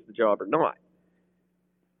he gets the job or not.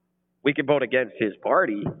 We can vote against his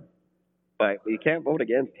party, but we can't vote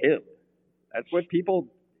against him. That's what people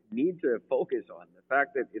need to focus on, the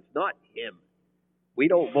fact that it's not him. We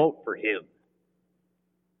don't vote for him.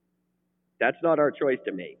 That's not our choice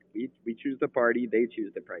to make. We choose the party, they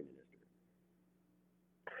choose the Prime Minister.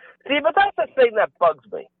 See, but that's the thing that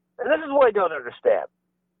bugs me. And this is what I don't understand.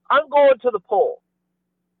 I'm going to the poll.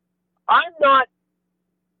 I'm not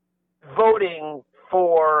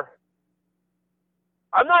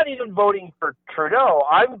even voting for Trudeau.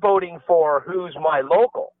 I'm voting for who's my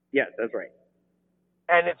local. Yes, that's right.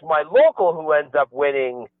 And it's my local who ends up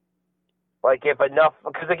winning, like if enough,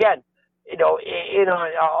 because again, in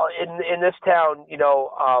this town,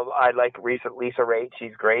 I like Lisa Raitt.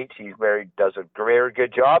 She's great. Does a very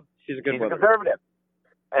good job. She's a conservative,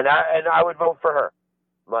 and I would vote for her.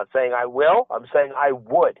 I'm not saying I will. I'm saying I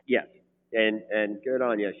would. Yes, and good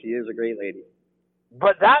on you. She is a great lady.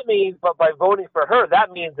 But by voting for her,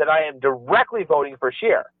 that means that I am directly voting for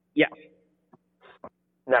Scheer. Yes,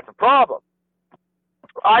 and that's a problem.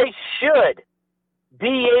 I should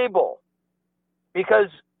be able, because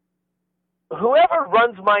whoever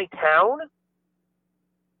runs my town,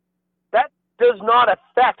 that does not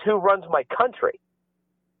affect who runs my country.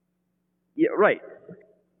 Yeah, right.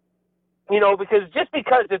 Because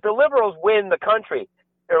if the Liberals win the country,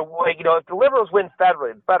 or if the Liberals win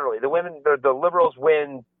federally, the Liberals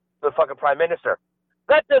win the fucking Prime Minister,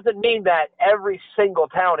 that doesn't mean that every single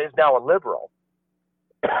town is now a Liberal.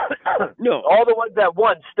 No. All the ones that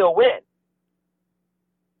won still win.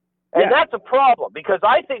 And that's a problem, because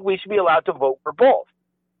I think we should be allowed to vote for both.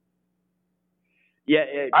 Yeah,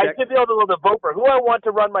 I should be able to vote for who I want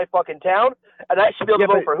to run my fucking town, and I should be able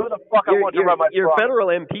to vote for who the fuck I want to run my Your province. federal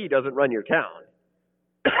MP doesn't run your town.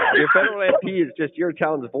 Your federal MP is just your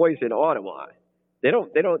town's voice in Ottawa. They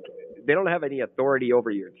don't have any authority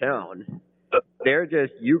over your town. They're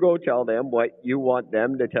just, you go tell them what you want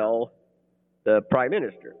them to tell the Prime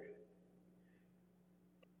Minister.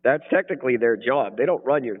 That's technically their job. They don't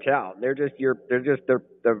run your town. They're just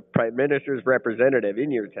the Prime Minister's representative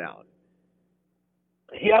in your town.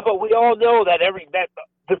 Yeah, but we all know that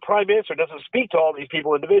the prime minister doesn't speak to all these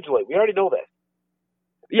people individually. We already know that.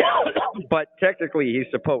 Yeah, but technically he's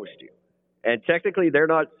supposed to, and technically they're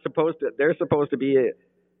not supposed to. They're supposed to be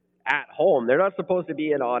at home. They're not supposed to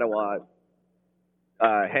be in Ottawa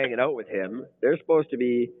hanging out with him. They're supposed to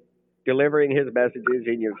be delivering his messages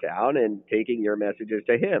in your town and taking your messages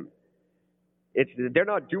to him. They're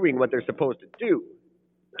not doing what they're supposed to do,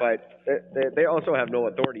 but they also have no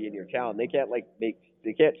authority in your town. They can't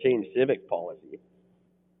they can't change civic policy.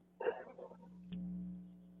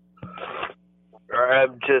 I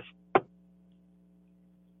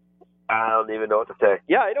don't even know what to say.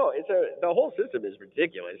 Yeah, I know. The whole system is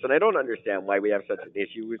ridiculous, and I don't understand why we have such an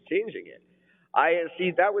issue with changing it. I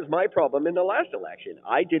see that was my problem in the last election.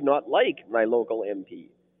 I did not like my local MP.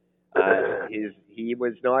 He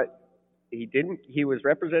was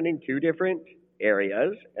representing two different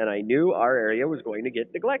areas, and I knew our area was going to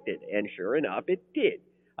get neglected, and sure enough, it did.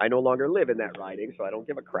 I no longer live in that riding, so I don't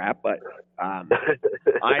give a crap, but I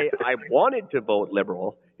wanted to vote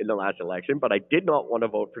Liberal in the last election, but I did not want to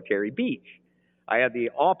vote for Terry Beach. I had the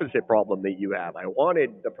opposite problem that you have. I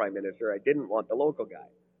wanted the Prime Minister. I didn't want the local guy.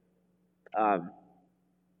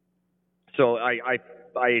 So I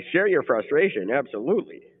share your frustration,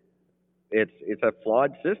 absolutely. It's a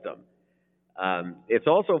flawed system. It's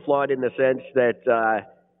also flawed in the sense that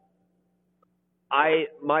I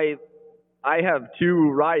have two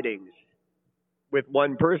ridings with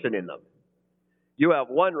one person in them. You have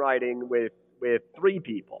one riding with three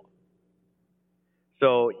people.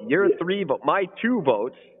 So my two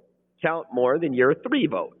votes count more than your three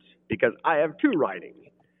votes because I have two ridings.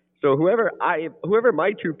 So whoever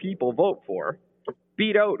my two people vote for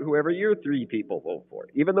beat out whoever your three people vote for,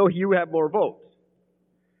 even though you have more votes.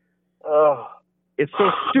 It's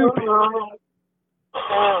so stupid.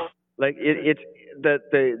 Like it's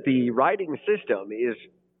the riding system is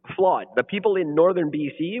flawed. The people in northern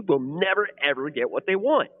BC will never ever get what they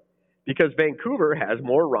want because Vancouver has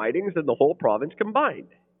more ridings than the whole province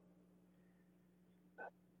combined.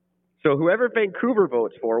 So whoever Vancouver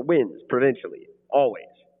votes for wins provincially, always.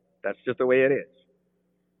 That's just the way it is.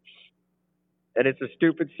 And it's a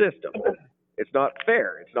stupid system. It's not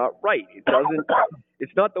fair. It's not right. It's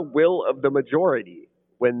not the will of the majority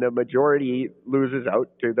when the majority loses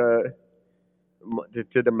out to the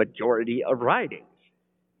majority of ridings.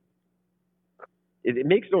 It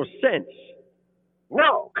makes no sense.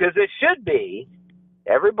 No, because it should be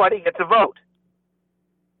everybody gets a vote.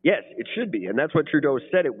 Yes, it should be, and that's what Trudeau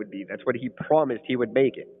said it would be. That's what he promised he would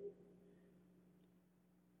make it.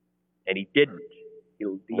 And he didn't. He's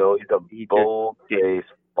a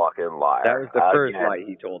bull-faced fucking liar. That was the first lie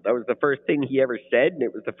he told. That was the first thing he ever said, and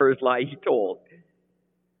it was the first lie he told.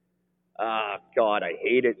 God, I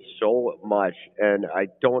hate it so much, and I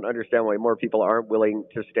don't understand why more people aren't willing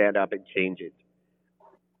to stand up and change it.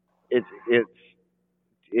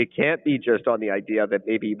 It can't be just on the idea that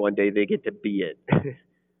maybe one day they get to be it.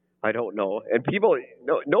 I don't know. And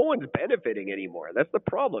no one's benefiting anymore. That's the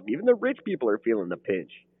problem. Even the rich people are feeling the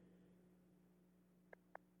pinch.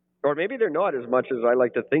 Or maybe they're not as much as I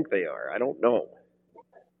like to think they are. I don't know.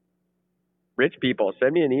 Rich people,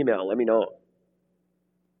 send me an email. Let me know.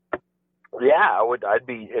 Yeah, I'd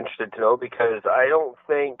be interested to know because I don't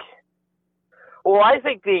think. Well, I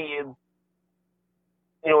think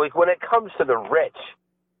like when it comes to the rich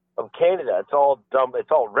of Canada, it's all dumb.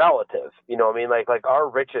 It's all relative. You know what I mean? Like our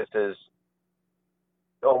richest is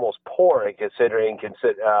almost poor comparing to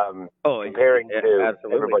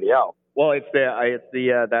absolutely. everybody else. Well, it's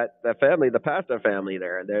that family, the Pasta family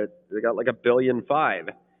there. They got like $1.5 billion.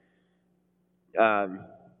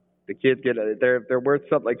 The kids they're worth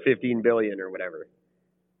something like $15 billion or whatever.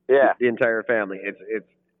 Yeah, the entire family.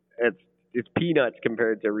 It's peanuts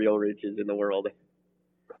compared to real riches in the world.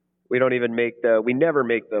 We don't even we never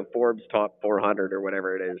make the Forbes top 400 or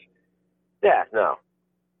whatever it is. Yeah, no.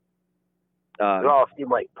 They're all seem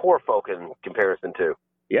like poor folk in comparison to.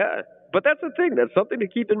 Yeah, but that's the thing. That's something to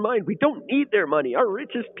keep in mind. We don't need their money. Our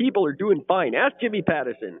richest people are doing fine. Ask Jimmy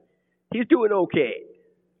Pattison. He's doing okay.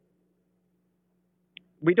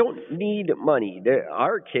 We don't need money.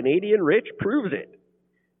 Our Canadian rich proves it.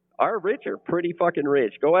 Our rich are pretty fucking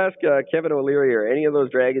rich. Go ask Kevin O'Leary or any of those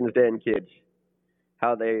Dragon's Den kids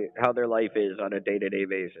how their life is on a day-to-day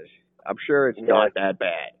basis. I'm sure it's not that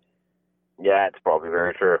bad. Yeah, it's probably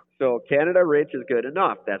very true. So Canada rich is good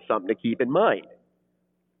enough. That's something to keep in mind.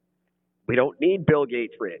 We don't need Bill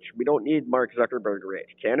Gates rich. We don't need Mark Zuckerberg rich.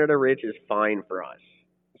 Canada rich is fine for us.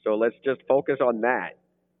 So let's just focus on that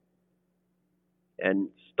and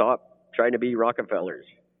stop trying to be Rockefellers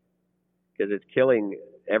because it's killing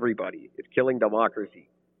everybody. It's killing democracy.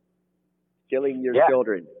 killing your Yeah.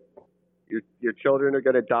 children. Your children are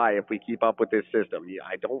going to die if we keep up with this system.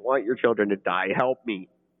 I don't want your children to die. Help me.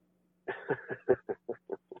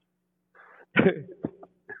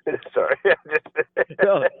 Sorry.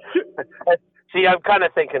 No. See, I'm kind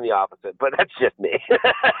of thinking the opposite, but that's just me.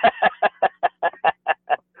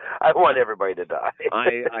 I want everybody to die.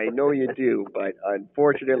 I know you do, but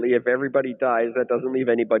unfortunately, if everybody dies, that doesn't leave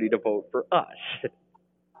anybody to vote for us.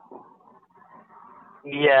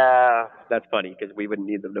 Yeah. That's funny because we wouldn't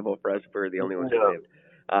need them to vote for us if we were the only ones who lived.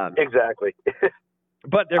 Exactly.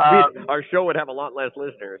 But our show would have a lot less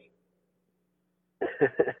listeners.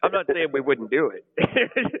 I'm not saying we wouldn't do it.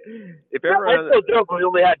 If everyone, I still do, but we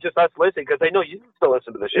only had just us listening because I know you still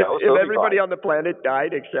listen to the show. If everybody on the planet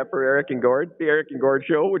died except for Eric and Gord, the Eric and Gord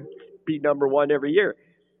show would be number one every year.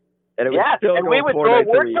 And it would still and go we would 4 throw nights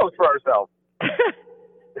a award week. shows for ourselves.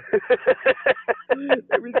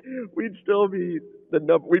 We'd still be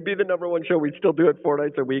we'd be the number one show. We'd still do it 4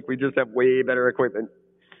 nights a week. We just have way better equipment.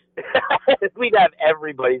 We'd have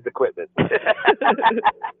everybody's equipment.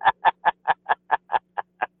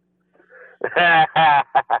 And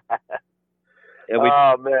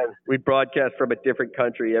man, we'd broadcast from a different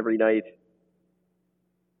country every night.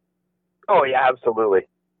 Oh yeah, absolutely.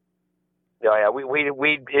 Yeah. It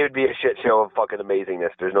would be a shit show of fucking amazingness.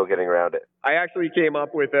 There's no getting around it. I actually came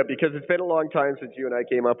up with because it's been a long time since you and I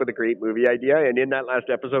came up with a great movie idea, and in that last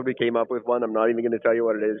episode we came up with one. I'm not even going to tell you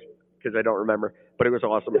what it is because I don't remember, but it was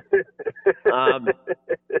awesome.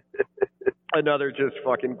 Another just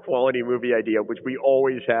fucking quality movie idea, which we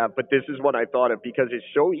always have, but this is what I thought of because it's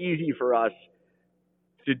so easy for us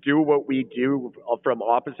to do what we do from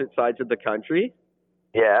opposite sides of the country.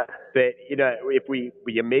 Yeah. That, if we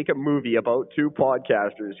make a movie about two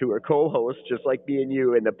podcasters who are co-hosts just like me and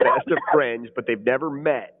you and the best of friends, but they've never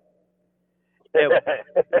met. And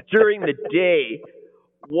during the day,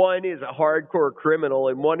 one is a hardcore criminal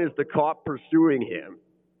and one is the cop pursuing him.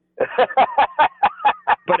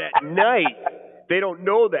 But at night, they don't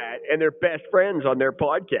know that, and they're best friends on their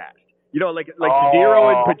podcast. Like De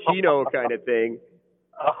Niro and Pacino kind of thing.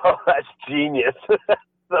 Oh, that's genius.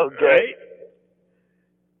 So good. Right?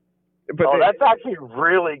 But that's actually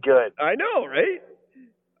really good. I know, right?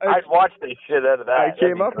 I'd watch the shit out of that. I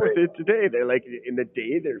came up with it today. They're like, in the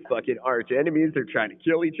day, they're fucking arch enemies. They're trying to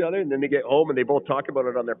kill each other, and then they get home and they both talk about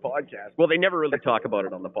it on their podcast. Well, they never really talk about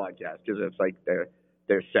it on the podcast because it's like their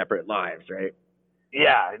separate lives, right?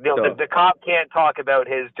 Yeah, the cop can't talk about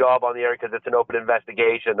his job on the air because it's an open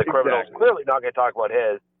investigation. The criminal's clearly not going to talk about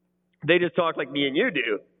his. They just talk like me and you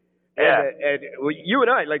do. Yeah. And you and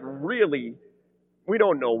I, really, we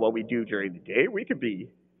don't know what we do during the day. We could be.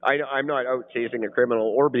 I'm not out chasing a criminal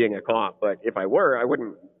or being a cop, but if I were, I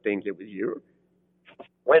wouldn't think it was you.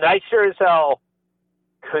 When I sure as hell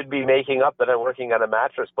could be making up that I'm working at a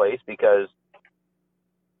mattress place because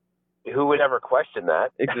who would ever question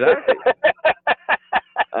that? Exactly.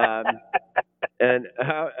 And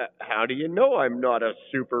how do you know I'm not a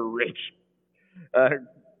super rich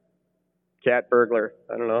cat burglar?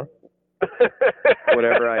 I don't know.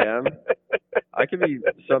 Whatever I am. I could be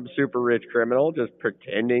some super rich criminal just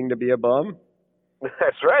pretending to be a bum.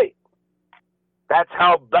 That's right. That's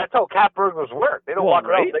how cat burglars work. They don't walk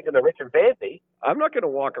around thinking they're rich and fancy. I'm not going to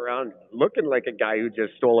walk around looking like a guy who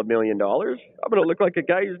just stole $1 million. I'm going to look like a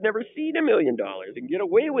guy who's never seen $1 million and get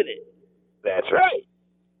away with it. That's right.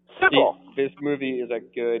 Simple. This movie is a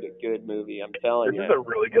good movie. I'm telling you. This is a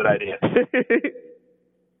really good idea.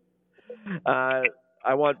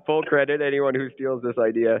 I want full credit. Anyone who steals this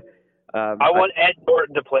idea. I want Ed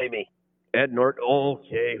Norton to play me. Ed Norton.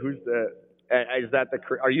 Okay, who's is that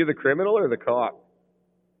are you the criminal or the cop?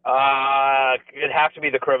 It'd have to be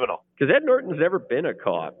the criminal. Because Ed Norton's never been a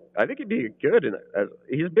cop. I think he'd be good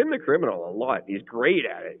he's been the criminal a lot. He's great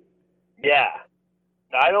at it. Yeah.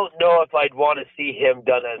 I don't know if I'd want to see him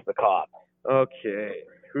done as the cop. Okay.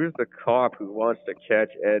 Who's the cop who wants to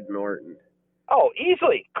catch Ed Norton? Oh,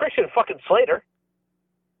 easily. Christian fucking Slater.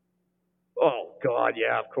 Oh, God,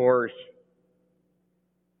 yeah, of course.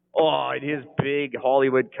 Oh, and his big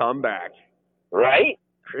Hollywood comeback. Right?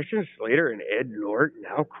 Christian Slater and Ed Norton.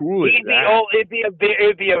 How cool is that? It'd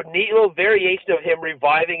be a neat little variation of him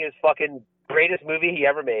reviving his fucking greatest movie he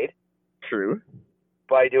ever made. True.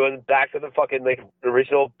 By doing back to the fucking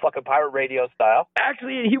original fucking pirate radio style.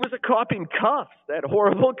 Actually, he was a cop in Cuffs, that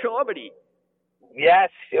horrible comedy. Yes,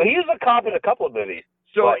 he was a cop in a couple of movies.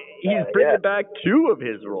 So he's bringing back 2 of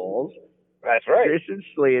his roles. That's right. Christian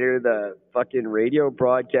Slater, the fucking radio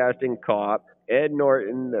broadcasting cop. Ed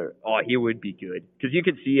Norton, he would be good. Because you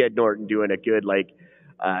could see Ed Norton doing a good,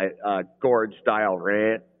 Gord-style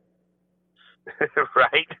rant.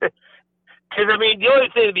 Right. I mean, the only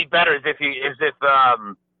thing that'd be better is if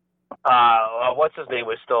what's his name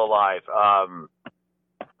was still alive.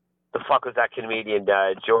 The fuck was that comedian?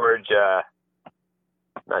 George.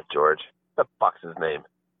 Not George. What the fuck's his name?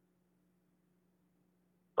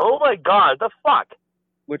 Oh my God! The fuck.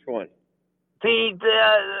 Which one? The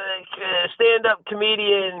stand-up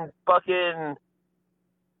comedian, fucking.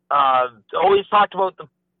 Always talked about the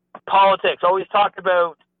politics. Always talked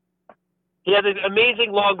about. He had an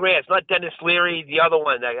amazing long rants. Not Dennis Leary, the other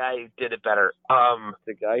one. That guy who did it better.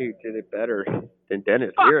 The guy who did it better than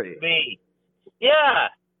Dennis Leary. Me. Yeah.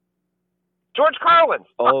 George Carlin.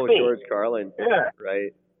 Oh, me. George Carlin. Yeah.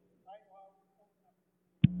 Right.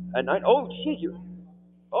 And oh shit, you.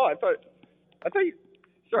 Oh, I thought you.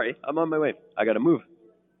 Sorry, I'm on my way. I gotta move.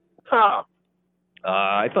 Oh.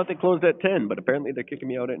 I thought they closed at 10, but apparently they're kicking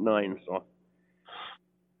me out at 9. So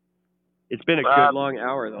it's been a good long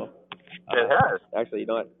hour though. It has. Actually,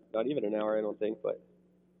 not even an hour, I don't think. But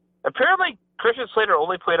apparently, Christian Slater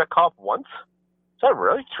only played a cop once. Is that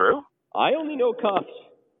really true? I only know cops.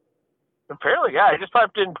 Apparently, yeah. I just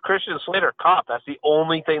typed in Christian Slater cop. That's the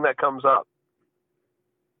only thing that comes up.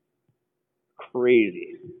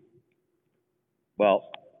 Crazy. Well,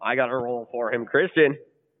 I got a role for him, Christian.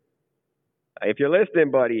 If you're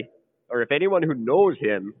listening, buddy, or if anyone who knows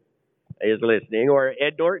him is listening, or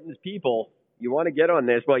Ed Norton's people, you want to get on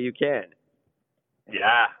this, well, you can.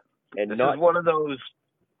 Yeah. And this is one of those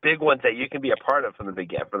big ones that you can be a part of from the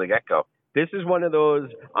get-go. This is one of those,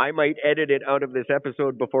 I might edit it out of this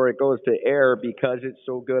episode before it goes to air because it's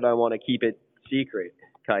so good I want to keep it secret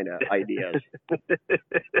kind of ideas.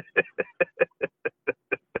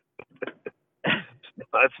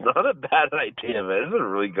 That's not a bad idea, man. This is a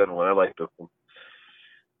really good one. I like this one.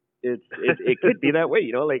 It could be that way,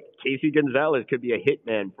 you know, like Casey Gonzalez could be a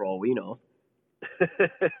hitman for all we know.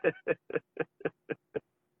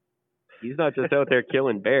 He's not just out there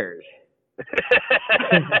killing bears.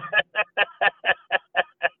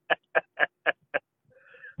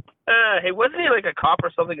 Hey, wasn't he like a cop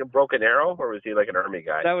or something in Broken Arrow, or was he like an army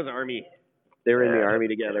guy? That was Army. They were in the Army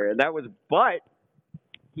together, and that was. But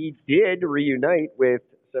he did reunite with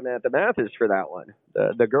Samantha Mathis for that one,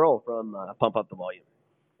 the girl from Pump Up the Volume.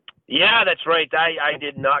 Yeah, that's right. I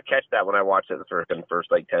did not catch that when I watched it the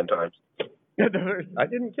first like 10 times. I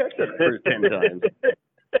didn't catch it the first 10 times.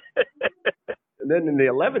 And then in the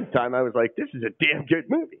 11th time, I was like, this is a damn good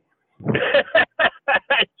movie.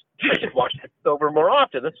 I should watch this over more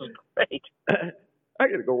often. This was great. I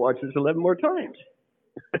got to go watch this 11 more times.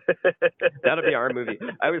 That'll be our movie.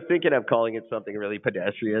 I was thinking of calling it something really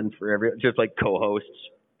pedestrian for everyone, just like co-hosts.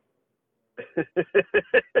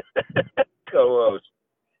 Co-hosts.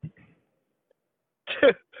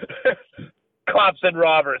 Cops and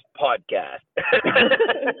Robbers podcast.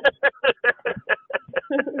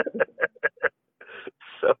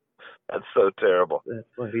 That's so terrible. That's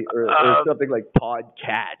funny. Or something like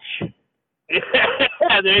Podcatch.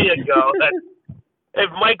 Yeah, there you go. If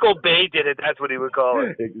Michael Bay did it, that's what he would call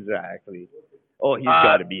it. Exactly. Oh, he's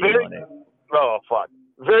got to be on it. Oh, fuck.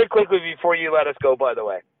 Very quickly before you let us go, by the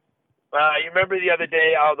way. You remember the other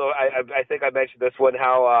day, although I think I mentioned this one,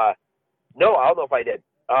 how, no, I don't know if I did.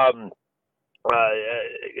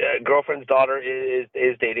 Girlfriend's daughter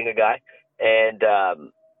is dating a guy, and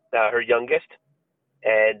her youngest,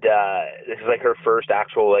 and this is like her first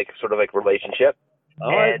actual like sort of like relationship. Oh,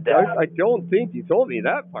 and, I don't think you told me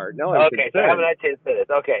that part. No, okay, so I haven't had a chance to this.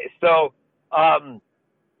 Okay, so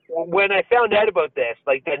when I found out about this,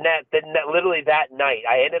 like literally that night,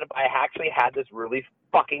 I actually had this really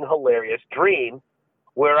fucking hilarious dream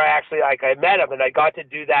where I actually I met him and I got to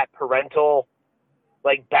do that parental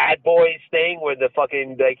like bad boys thing where the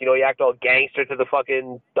fucking like you act all gangster to the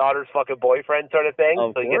fucking daughter's fucking boyfriend sort of thing,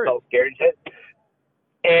 so he gets all scared and shit.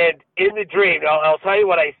 And in the dream, I'll tell you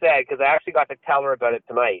what I said because I actually got to tell her about it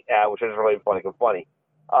tonight, which was really funny.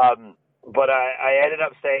 But I ended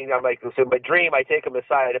up saying, I'm like, so in my dream, I take him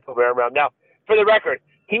aside and put my arm around him. Now, for the record,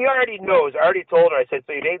 he already knows. I already told her. I said,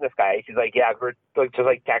 so you're dating this guy? She's like, yeah, we're just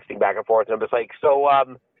like texting back and forth. And I'm just like, so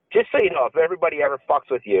just so you know, if everybody ever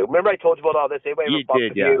fucks with you, remember I told you about all this? Anybody ever fucks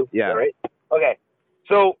with you? Yeah. Right? Okay.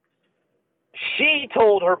 So she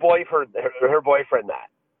told her boyfriend that.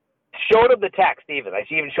 Showed him the text even.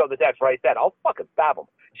 She even showed the text where I said, I'll fucking stab him.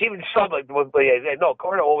 She even showed no,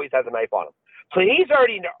 Corner always has a knife on him. So he's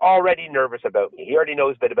already nervous about me. He already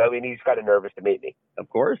knows a bit about me, and he's kind of nervous to meet me. Of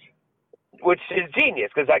course. Which is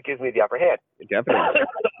genius, because that gives me the upper hand. Definitely.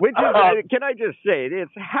 Which is, can I just say,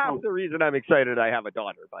 it's half the reason I'm excited I have a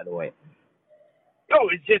daughter, by the way. Oh,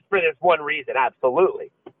 it's just for this one reason, absolutely.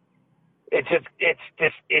 It's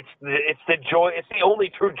the joy. It's the only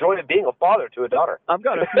true joy of being a father to a daughter. I've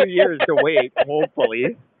got a few years to wait,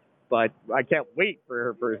 hopefully, but I can't wait for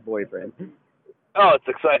her first boyfriend. Oh, it's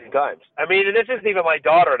exciting times. I mean, this isn't even my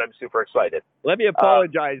daughter, and I'm super excited. Let me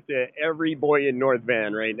apologize to every boy in North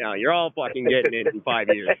Van right now. You're all fucking getting it in 5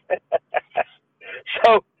 years.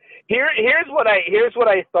 So here's what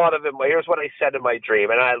I thought of him. Here's what I said in my dream,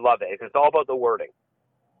 and I love it. It's all about the wording.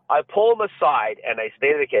 I pull him aside and I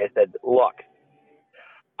say to the kid, I said, "Look,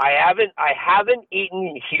 I haven't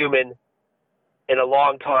eaten human in a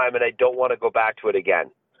long time, and I don't want to go back to it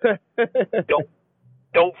again.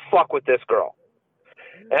 Don't fuck with this girl."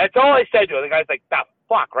 And that's all I said to him. The guy's like, "The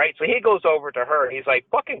fuck," right? So he goes over to her, and he's like,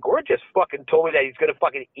 "Fucking gorgeous, fucking told me that he's gonna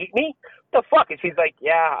fucking eat me. The fuck?" And she's like,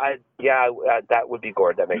 "Yeah, that would be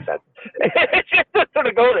Gord. That makes sense." It's just sort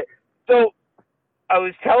of go there. So I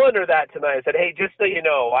was telling her that tonight. I said, "Hey, just so you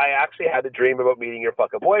know, I actually had a dream about meeting your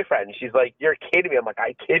fucking boyfriend." And she's like, "You're kidding me." I'm like,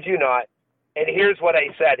 "I kid you not." And here's what I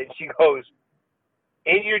said. And she goes,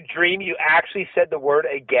 "In your dream, you actually said the word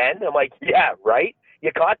again?" I'm like, "Yeah, right?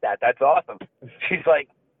 You caught that. That's awesome." She's like,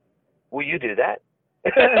 "Will you do that?"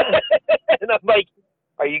 And I'm like,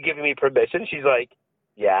 "Are you giving me permission?" She's like,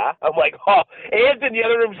 "Yeah." I'm like, "Oh." Anne's in the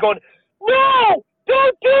other room's going, "No,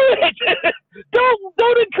 don't do it.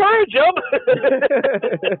 Don't encourage him."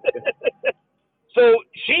 So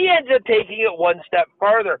she ends up taking it one step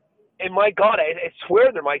farther. And my God, I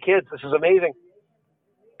swear they're my kids. This is amazing.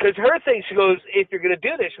 Because her thing, she goes, "If you're going to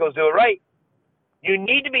do this," she goes, "do it right. You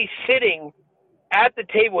need to be sitting at the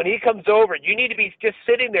table when he comes over. You need to be just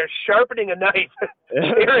sitting there sharpening a knife,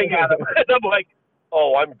 staring at him." And I'm like,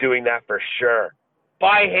 "Oh, I'm doing that for sure.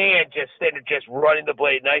 By hand, just sitting, just running the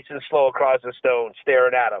blade nice and slow across the stone,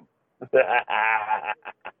 staring at him."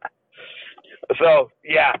 So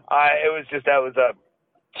yeah, that was a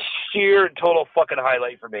sheer total fucking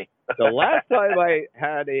highlight for me. The last time I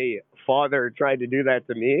had a father try to do that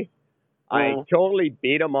to me, I totally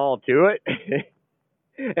beat them all to it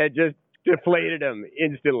and just deflated him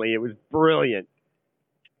instantly. It was brilliant.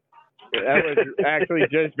 That was actually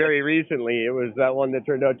just very recently. It was that one that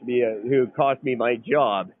turned out to be who cost me my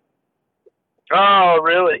job. Oh,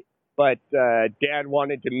 really? But Dad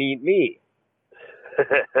wanted to meet me.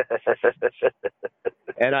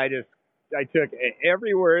 And I took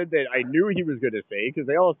every word that I knew he was going to say, because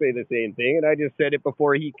they all say the same thing, and I just said it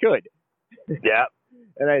before he could. Yeah.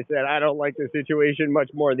 And I said, "I don't like the situation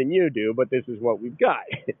much more than you do, but this is what we've got."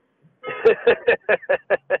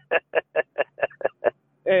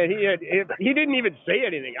 And he didn't even say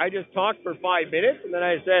anything. I just talked for 5 minutes, and then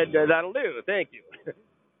I said, "That'll do. Thank you."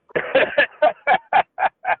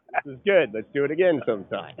 This is good. Let's do it again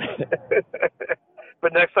sometime.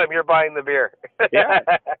 But next time you're buying the beer. Yeah.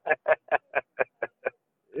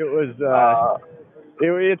 It was.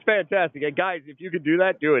 It's fantastic. And guys, if you could do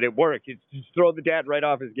that, do it. It works. It's just throw the dad right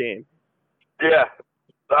off his game. Yeah.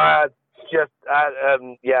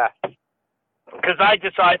 Yeah. Because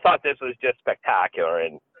I thought this was just spectacular,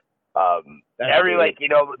 and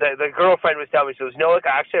the girlfriend was telling me, she goes, "No, look,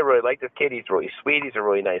 actually I really like this kid. He's really sweet. He's a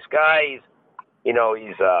really nice guy. He's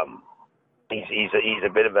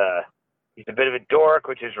a bit of a dork,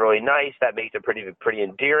 which is really nice. That makes it pretty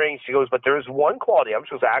endearing." She goes, "But there's one quality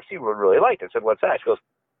she goes, I actually really liked." I said, "What's that?" She goes,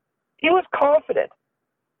 "He was confident."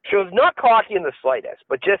 She was not cocky in the slightest,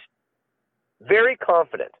 but just very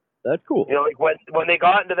confident. That's cool. Like when they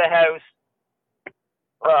got into the house,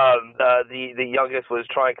 the youngest was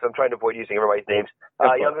trying, because I'm trying to avoid using everybody's names.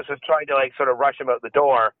 Youngest was trying to sort of rush him out the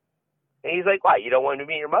door, and he's like, "Why? You don't want to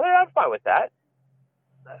meet your mother?" "I'm fine with that."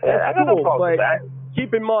 I got no problem with that.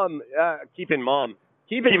 Keep in mind,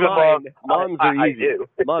 moms are easy. I do.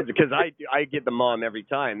 Moms, because I get the mom every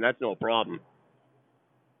time. That's no problem.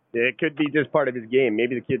 It could be just part of his game.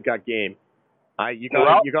 Maybe the kid's got game. You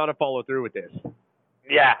got to follow through with this.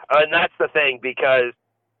 Yeah, and that's the thing, because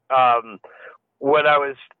when I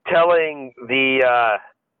was telling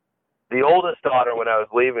the oldest daughter when I was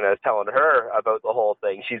leaving, I was telling her about the whole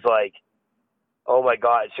thing. She's like, "Oh my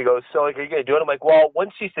God." She goes, "So are you going to do it?" I'm like, "Well,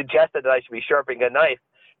 once she suggested that I should be sharpening a knife,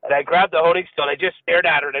 and I grabbed the honing stone, I just stared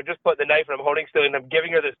at her, and I'm just putting the knife in the honing stone, and I'm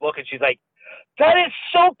giving her this look, and she's like, 'That is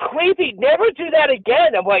so creepy. Never do that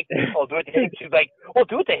again.'" I'm like, "I'll do it to him." She's like, "Well,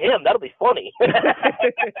 do it to him. That'll be funny."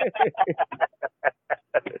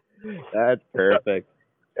 That's perfect.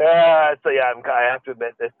 So yeah, I have to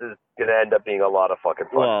admit, this is going to end up being a lot of fucking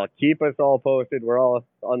fun. Well, keep us all posted. We're all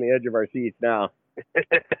on the edge of our seats now.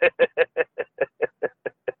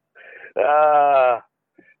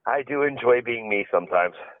 I do enjoy being me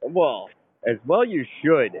sometimes. Well, as well you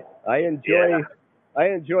should. I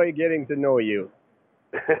enjoy getting to know you.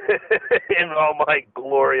 In all my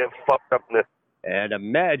glory of fucked upness. And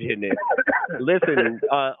imagine it. Listen,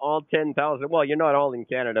 all 10,000, well, you're not all in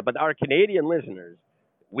Canada, but our Canadian listeners,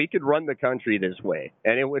 we could run the country this way,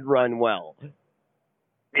 and it would run well.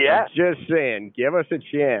 Yeah. I'm just saying, give us a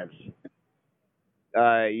chance.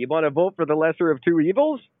 You want to vote for the lesser of two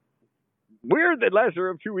evils? We're the lesser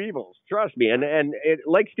of two evils, trust me. And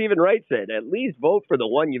like Stephen Wright said, at least vote for the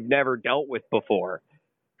one you've never dealt with before.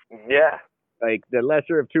 Yeah. Like the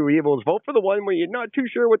lesser of two evils, vote for the one where you're not too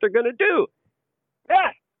sure what they're going to do.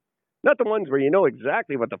 Yeah. Not the ones where you know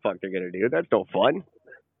exactly what the fuck they're going to do. That's no fun.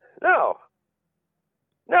 No,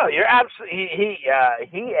 you're absolutely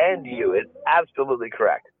he and you is absolutely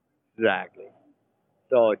correct. Exactly.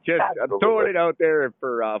 So I'm throwing it out there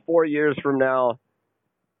for 4 years from now.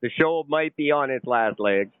 The show might be on its last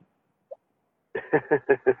legs.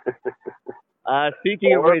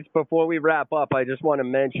 Speaking of which, before we wrap up, I just want to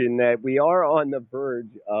mention that we are on the verge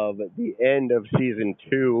of the end of season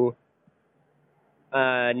 2.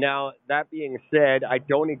 Now, that being said, I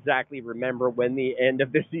don't exactly remember when the end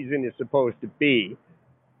of the season is supposed to be.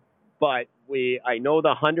 But I know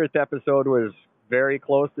the 100th episode was very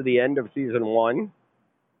close to the end of season 1.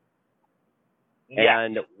 Yes.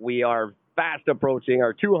 And we are fast approaching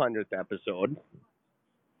our 200th episode,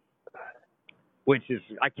 which is,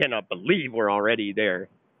 I cannot believe we're already there,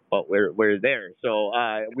 but we're there. So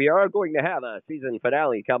we are going to have a season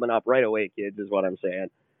finale coming up right away, kids, is what I'm saying.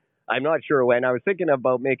 I'm not sure when. I was thinking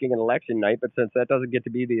about making an election night, but since that doesn't get to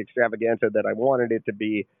be the extravaganza that I wanted it to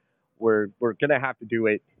be, we're going to have to do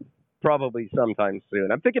it probably sometime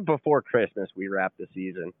soon. I'm thinking before Christmas we wrap the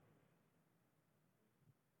season.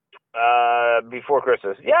 Before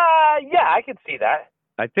Christmas. Yeah, I can see that.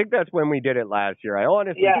 I think that's when we did it last year. I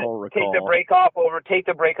honestly don't recall. Take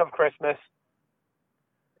the break of Christmas,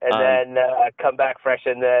 and then come back fresh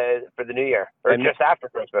for the New Year, or just after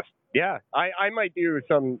Christmas. Yeah, I might do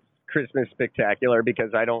some Christmas spectacular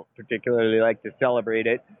because I don't particularly like to celebrate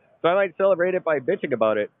it. So I might celebrate it by bitching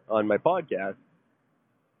about it on my podcast.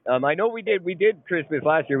 I know we did Christmas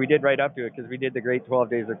last year. We did right up to it because we did the Great 12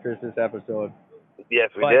 Days of Christmas episode.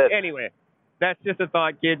 Yes, we did. Anyway, that's just a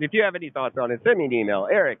thought, kids. If you have any thoughts on it, send me an email,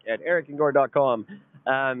 eric@ericandgord.com.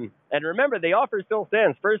 And remember, the offer still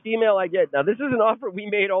stands. First email I get. Now, this is an offer we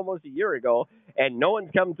made almost a year ago, and no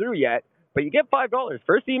one's come through yet. But you get $5.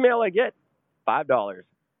 First email I get, $5.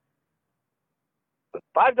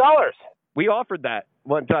 $5. We offered that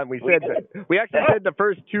one time. We actually said the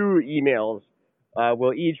first 2 emails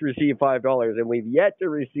will each receive $5, and we've yet to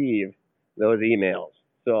receive those emails.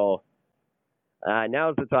 So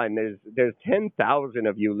now's the time. There's 10,000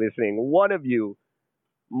 of you listening. One of you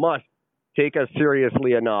must take us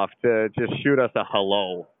seriously enough to just shoot us a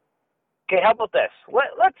hello. Okay, how about this?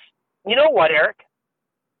 Let's. You know what, Eric?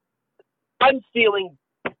 I'm feeling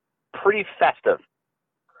pretty festive.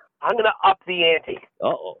 I'm gonna up the ante.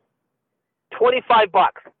 Uh-oh.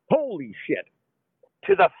 $25. Holy shit.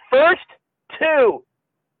 To the first 2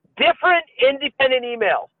 different independent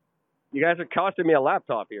emails. You guys are costing me a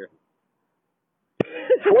laptop here.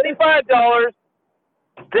 $25.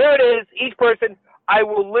 There it is. Each person. I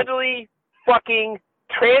will literally fucking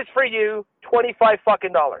transfer you $25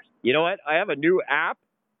 fucking dollars. You know what? I have a new app.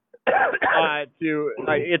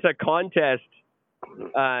 It's a contest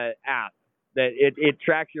app that it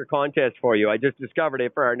tracks your contest for you. I just discovered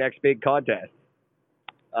it for our next big contest.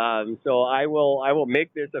 So I will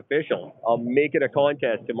make this official. I'll make it a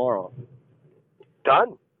contest tomorrow.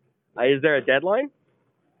 Done. Is there a deadline?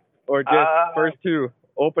 Or just first 2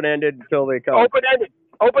 open-ended until they come?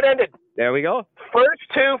 Open-ended. There we go. First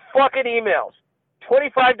 2 fucking emails.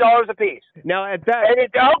 $25 a piece. Now at that, and I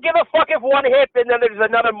don't give a fuck if one hits and then there's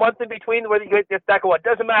another month in between whether you get the second one.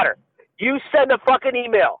 Doesn't matter. You send a fucking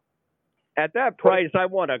email. At that price, I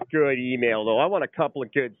want a good email though. I want a couple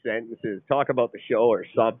of good sentences. Talk about the show or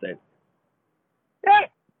something. Yeah.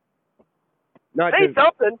 Say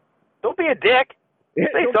something. Don't be a dick. Say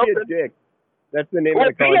something. Don't be a dick. That's the name of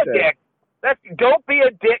the contest. Be a dick. Don't be a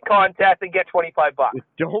dick contest and get $25.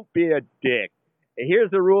 Don't be a dick. Here's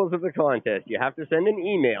the rules of the contest. You have to send an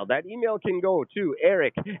email. That email can go to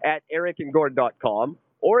eric@ericandgord.com,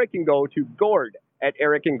 or it can go to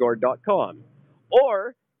gord@ericandgord.com,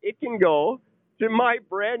 or it can go to my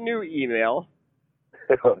brand new email.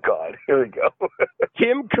 Oh, God. Here we go.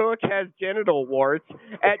 Tim Cook has genital warts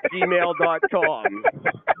 @gmail.com.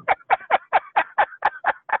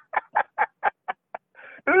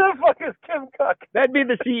 Who the fuck is Tim Cook? That'd be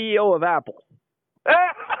the CEO of Apple.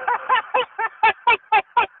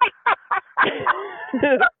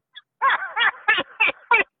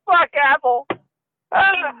 Fuck Apple.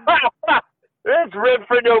 It's live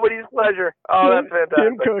for nobody's pleasure. Oh, that's fantastic.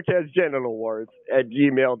 Tim Cook has genital warts at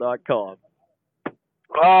gmail.com.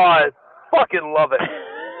 Oh, I fucking love it.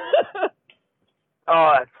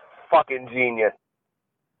 Oh, that's fucking genius.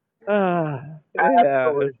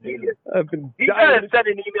 Absolute genius. I've been you gotta send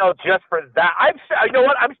an email just for that. You know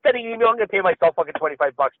what? I'm sending an email. I'm gonna pay myself fucking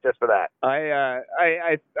 $25 just for that.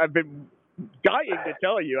 I've been dying to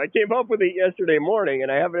tell you. I came up with it yesterday morning,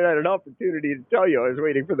 and I haven't had an opportunity to tell you. I was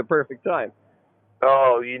waiting for the perfect time.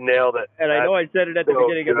 Oh, you nailed it. And I know I said it at the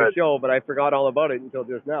beginning of the show, but I forgot all about it until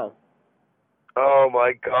just now. Oh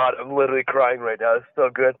my God, I'm literally crying right now. It's so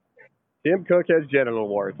good. Tim Cook has genital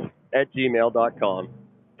warts at gmail.com.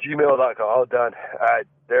 Gmail.com. All done.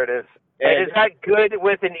 There it is. And is that good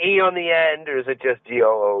with an E on the end, or is it just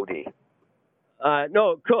G-O-O-D?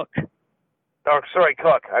 No, Cook. Oh, sorry,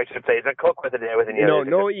 Cook. I should say. Is it Cook with an E?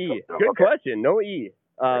 No E. Good question. No E.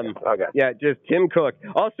 Okay. Yeah, just Tim Cook.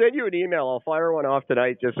 I'll send you an email. I'll fire one off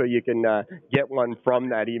tonight just so you can get one from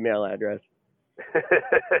that email address.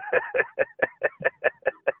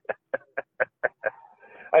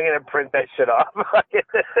 I'm going to print that shit off.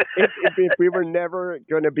 if we were never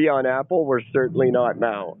going to be on Apple, we're certainly not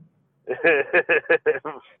now.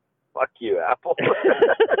 Fuck you, Apple.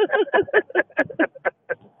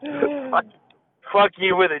 Fuck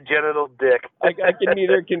you with a genital dick. I can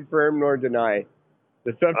neither confirm nor deny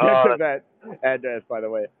the subject of that address, by the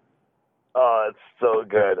way. Oh, it's so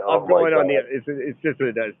good. I'm going on it's just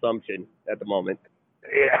an assumption at the moment.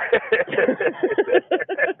 Yeah.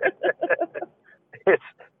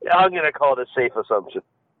 I'm going to call it a safe assumption.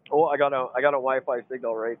 Oh, I got a Wi-Fi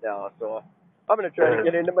signal right now, so I'm going to try to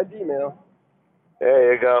get into my Gmail.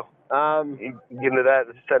 There you go. You get into that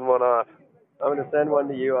and send one off. I'm going to send one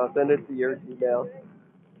to you. I'll send it to your Gmail.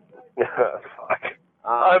 Fuck.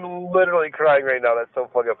 I'm literally crying right now. That's so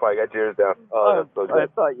fucking funny. I got tears down. Oh, that's so good. I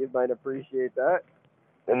thought you might appreciate that.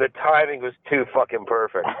 And the timing was too fucking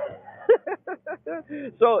perfect.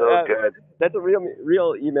 So good. That's a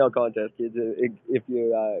real email contest, kids. If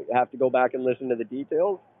you have to go back and listen to the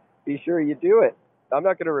details, be sure you do it. I'm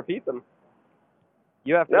not going to repeat them.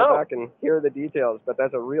 You have to go back and hear the details, but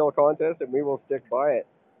that's a real contest, and we will stick by it.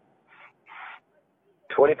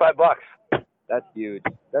 $25. That's huge.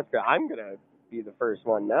 That's great. I'm going to be the first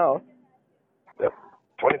one now. Yep.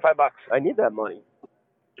 $25. I need that money.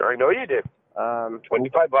 I know you do. $25.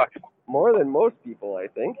 More than most people, I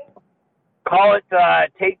think. Call it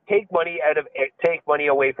take money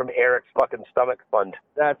away from Eric's fucking stomach fund.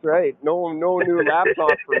 That's right. No new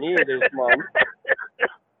laptop for me this month.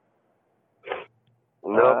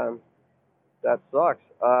 No. That sucks.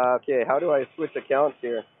 Okay, how do I switch accounts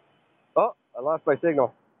here? Oh, I lost my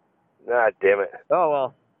signal. Ah, damn it. Oh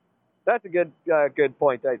well, that's a good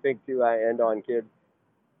point I think to end on, kid.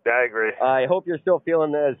 I agree. I hope you're still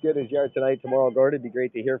feeling as good as you are tonight. Tomorrow, Gord, it'd be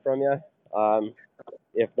great to hear from you.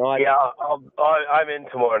 If not, yeah, I'm in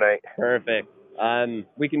tomorrow night. Perfect.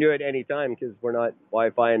 We can do it anytime because we're not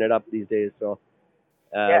Wi-Fiing it up these days. So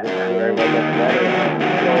yeah. Everybody gets better.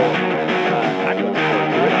 So I'm looking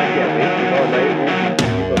forward to it. I can't wait to go night.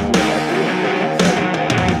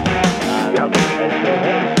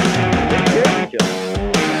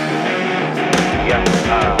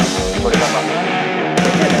 Put it up.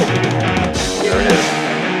 There it is.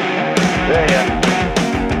 There you go.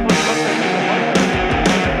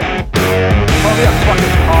 Probably a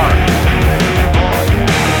fucking car.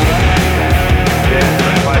 Yeah,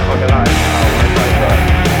 that's my fucking eye.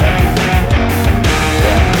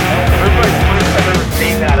 Everybody's first I've ever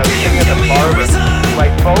seen that. I was sitting at the bar with my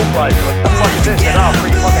phone was, what the fuck is this? And oh, free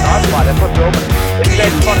fucking hotspot. I flipped over. It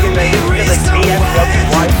said fucking, it said like BMW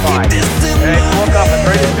Wi-Fi. And I look up and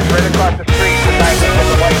right across the street, the guy was in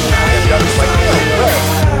the white BMW, like, oh, bro.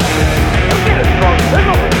 I'm getting a strong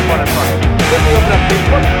signal from this motherfucker. Then we open up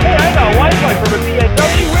Facebook. Hey, I got Wi-Fi from a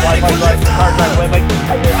BMW. Wi-Fi drives the car drive away. I'm like,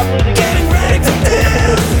 I'm losing it.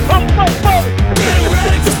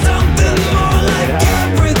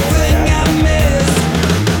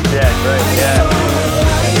 Yeah, great, yeah.